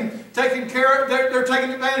just taking care of, they're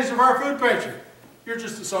taking advantage of our food pantry. You're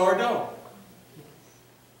just a sorry dog.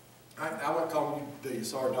 I wasn't calling you to be a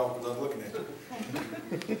sorry dog because I was looking at you.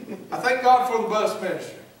 I thank God for the bus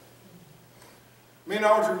ministry. Me and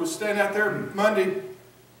Audrey was standing out there Monday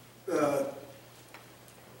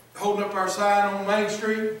holding up our sign on Main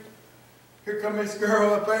Street. Here come this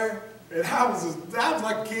girl up there, and I was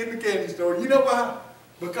like a kid in the candy store. You know why?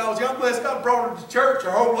 Because y'all blessed God brought her to church her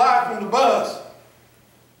whole life on the bus.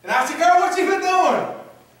 And I said, girl, what you been doing?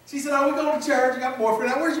 She said, oh, we go to church, I got a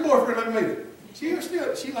boyfriend. Now, where's your boyfriend? Let me meet him. She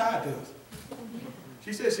lied to us.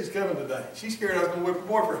 She said she's coming today. She's scared I was going to whip her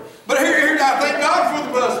boyfriend. But here, I thank God for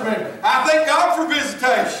the bus man. I thank God for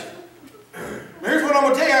visitation. Now, here's what I'm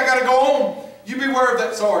going to tell you. I got to go on. You beware of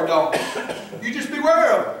that sorry dog. You just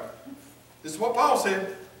beware of it. This is what Paul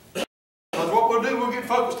said. Because what we'll do, we'll get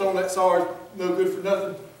focused on that sorry, no good for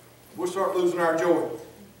nothing. We'll start losing our joy.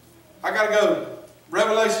 I got to go.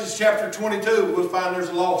 Revelation chapter 22, we'll find there's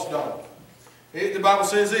a lost dog. The Bible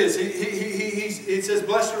says this. It says,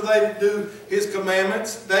 blessed are they that do His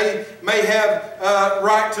commandments. They may have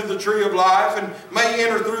right to the tree of life and may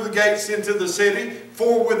enter through the gates into the city.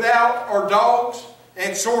 For without are dogs,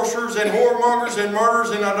 and sorcerers and whoremongers and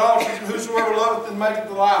murderers and idolaters and whosoever loveth and maketh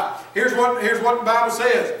a lie. Here's what the Bible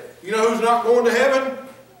says. You know who's not going to heaven?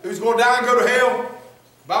 Who's going to die and go to hell?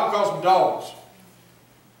 The Bible calls them dogs.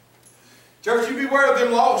 Church, you beware of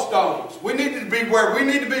them lost dogs. We need to beware. We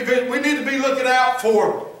need to be looking out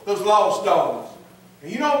for those lost dogs.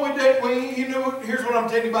 And you know what we do? Here's what I'm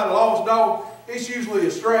telling you about a lost dog. It's usually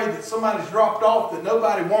a stray that somebody's dropped off that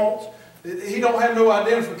nobody wants. He don't have no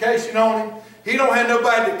identification on him. He don't have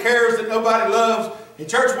nobody that cares, that nobody loves. In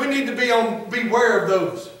church, we need to beware of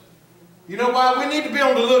those. You know why? We need to be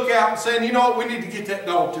on the lookout and saying, you know what, we need to get that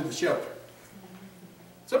dog to the shelter.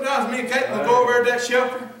 Sometimes me and Caitlin will go over to that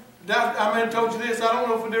shelter. I may have told you this, I don't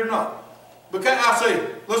know if we did or not. But I say,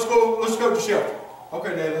 let's go to the shelter.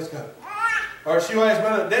 Okay, Dad, let's go. Or she'll ask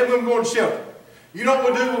me, Dad, we're going to the shelter. You know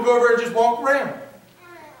what we'll do? We'll go over there and just walk around.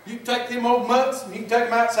 You can take them old mutts, and you can take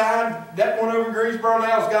them outside. That one over in Greensboro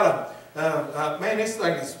now has got man, this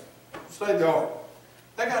thing is state of the art.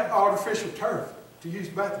 They got artificial turf to use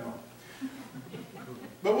the bathroom on.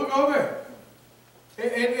 But we'll go over there.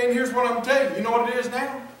 And here's what I'm going to tell you. You know what it is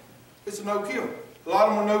now? It's a no-kill. A lot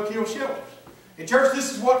of them are no-kill shelters. In church,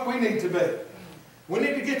 this is what we need to be. We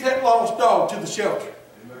need to get that lost dog to the shelter.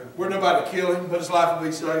 Where nobody kill him, but his life will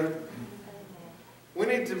be saved. We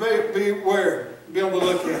need to be aware, be on the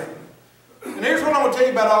lookout. And here's what I'm going to tell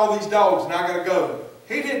you about all these dogs, and I got to go.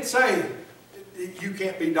 He didn't say you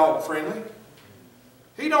can't be dog friendly.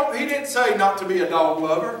 He didn't say not to be a dog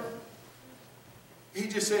lover. He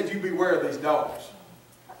just said you beware of these dogs.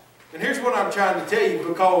 And here's what I'm trying to tell you,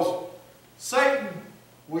 because Satan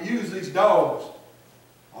will use these dogs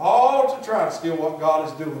all to try to steal what God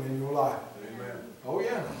is doing in your life. Amen. Oh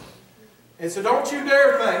yeah. And so don't you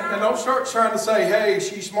dare think, and don't start trying to say, hey,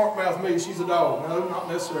 she smart-mouthed me, she's a dog. No, not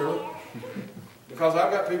necessarily. Because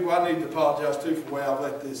I've got people I need to apologize to for the way I've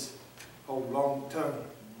let this old long tongue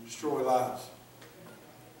destroy lives.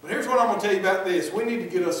 But here's what I'm going to tell you about this. We need to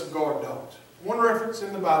get us some guard dogs. One reference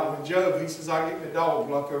in the Bible, in Job, he says, I get me a dog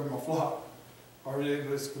to look over my flock. Or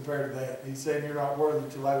let's compare to that. He's saying you're not worthy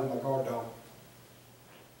to lay with my guard dog.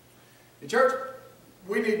 In church,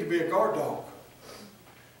 we need to be a guard dog.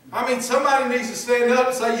 I mean, somebody needs to stand up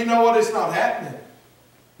and say, you know what, it's not happening.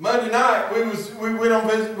 Monday night, we went on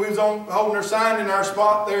visit, we was on holding our sign in our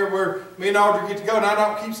spot there where me and Audrey get to go. And I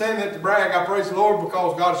don't keep saying that to brag. I praise the Lord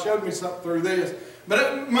because God showed me something through this.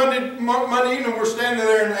 But Monday evening, we're standing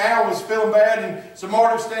there and Al was feeling bad, and so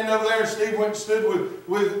Marty was standing over there, and Steve went and stood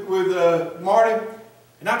with Marty.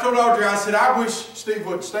 And I told Audrey, I said, I wish Steve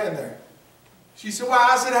wouldn't stand there. She said, why?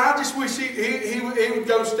 I said, I just wish he would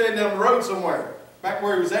go stand down the road somewhere, back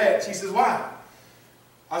where he was at. She says, why?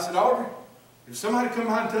 I said, Audrey, if somebody come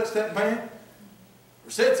behind and touched that man,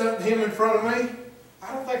 or said something to him in front of me,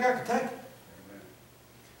 I don't think I could take it.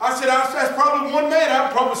 I said, that's probably one man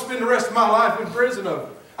I'd probably spend the rest of my life in prison over.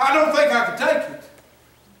 I don't think I could take it.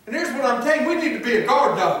 And here's what I'm telling you, we need to be a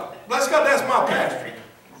guard dog. Bless God, that's my pastor.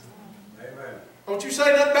 Amen. Don't you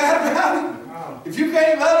say nothing bad about him. No. If you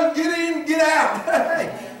can't let him, get in, get out. Hey,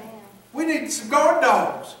 we need some guard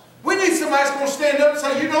dogs. We need somebody that's going to stand up and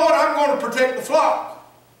say, you know what, I'm going to protect the flock.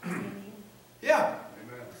 Yeah.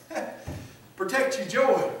 Amen. Protect your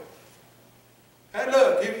joy. Hey,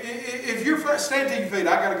 look, if you're stand to your feet,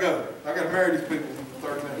 I got to go. I got to marry these people in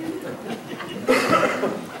 30 minutes.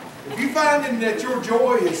 If you finding that your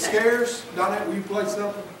joy is scarce, Donette, will you play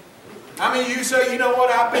something? I mean, you say, you know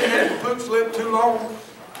what, I've been at the poop slip too long.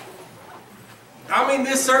 I mean,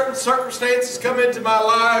 this certain circumstances come into my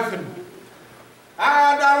life, and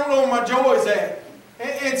I don't know where my joy is at.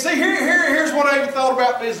 And see, here's what I even thought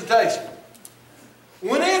about visitation.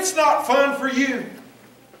 When it's not fun for you,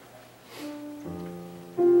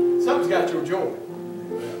 something's got your joy.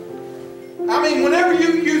 I mean, whenever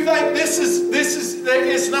you think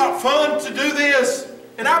it's not fun to do this,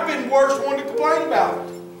 and I've been the worst one to complain about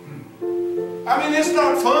it. I mean, it's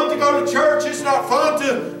not fun to go to church. It's not fun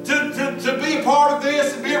to be a part of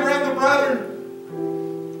this and be around the brethren.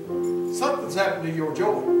 Something's happened to your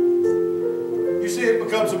joy. You see, it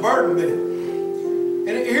becomes a burden then.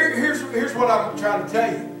 And here's what I'm trying to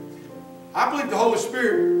tell you. I believe the Holy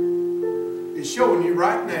Spirit is showing you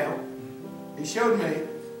right now. He showed me.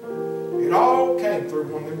 It all came through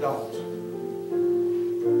one of them dogs.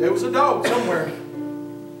 There was a dog somewhere,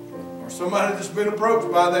 or somebody that's been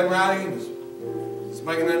approached by them hyenas. It's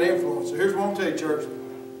making that influence. So here's what I'm going to tell you, church.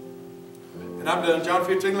 And I'm done. John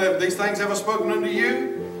 15:11. These things have I spoken unto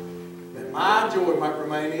you, that my joy might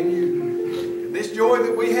remain in you. And this joy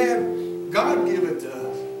that we have, God give it to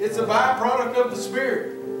us. It's a byproduct of the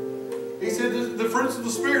Spirit. He said the fruits of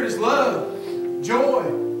the Spirit is love, joy,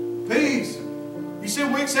 peace. He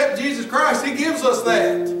said we accept Jesus Christ, He gives us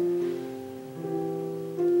that. And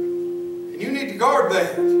you need to guard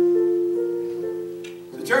that.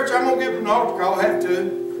 The church, I'm going to give them an altar call. I have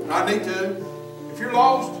to. I need to. If you're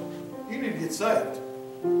lost, you need to get saved.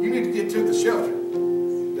 You need to get to the shelter.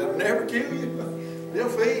 They'll never kill you. They'll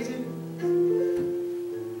feed you.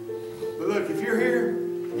 But look, if you're here,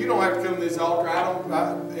 you don't have to come to this altar.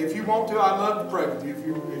 If you want to, I'd love to pray with you. If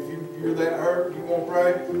you're that hurt, you want to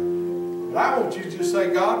pray. But I want you to just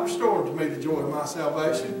say, God, restore to me the joy of my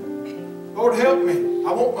salvation. Lord, help me.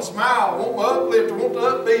 I want my smile. I want my uplift. I want the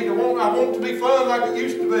upbeat. I want it to be fun like it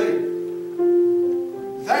used to be.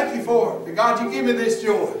 Thank you for it. But God, you give me this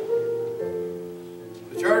joy.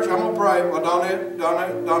 The church, I'm going to pray. While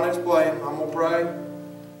Donette's playing, I'm going to pray.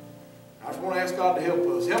 I just want to ask God to help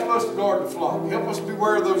us. Help us to guard the flock. Help us to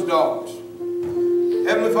beware of those dogs.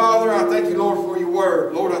 Heavenly Father, I thank you, Lord, for your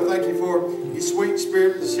word. Lord, I thank you for your sweet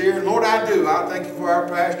spirit that's here. And Lord, I do. I thank you for our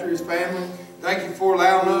pastor, his family. Thank you for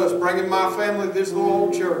allowing us, bringing my family to this little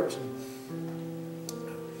old church.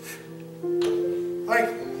 Thank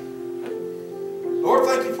you. Lord,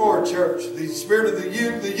 thank you for our church. The spirit of the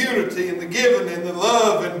unity and the giving and the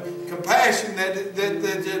love and compassion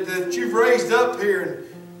that you've raised up here. And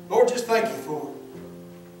Lord, just thank you for it.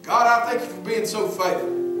 God, I thank you for being so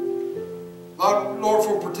faithful. Lord,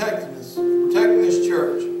 for protecting us, protecting this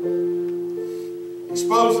church,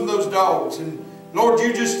 exposing those dogs. And Lord,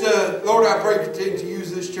 Lord, I pray continue to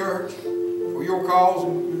use this church for your cause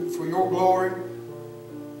and for your glory.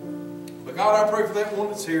 But God, I pray for that one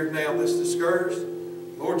that's here now that's discouraged.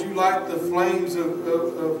 Lord, you light the flames of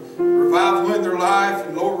revival in their life,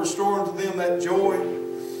 and Lord, restore unto them that joy.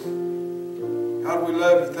 God, we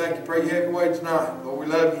love you. Thank you. Pray you have your way tonight. Lord, we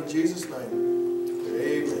love you in Jesus' name.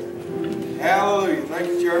 Amen. Hallelujah. Thank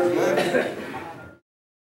you, church. Love you.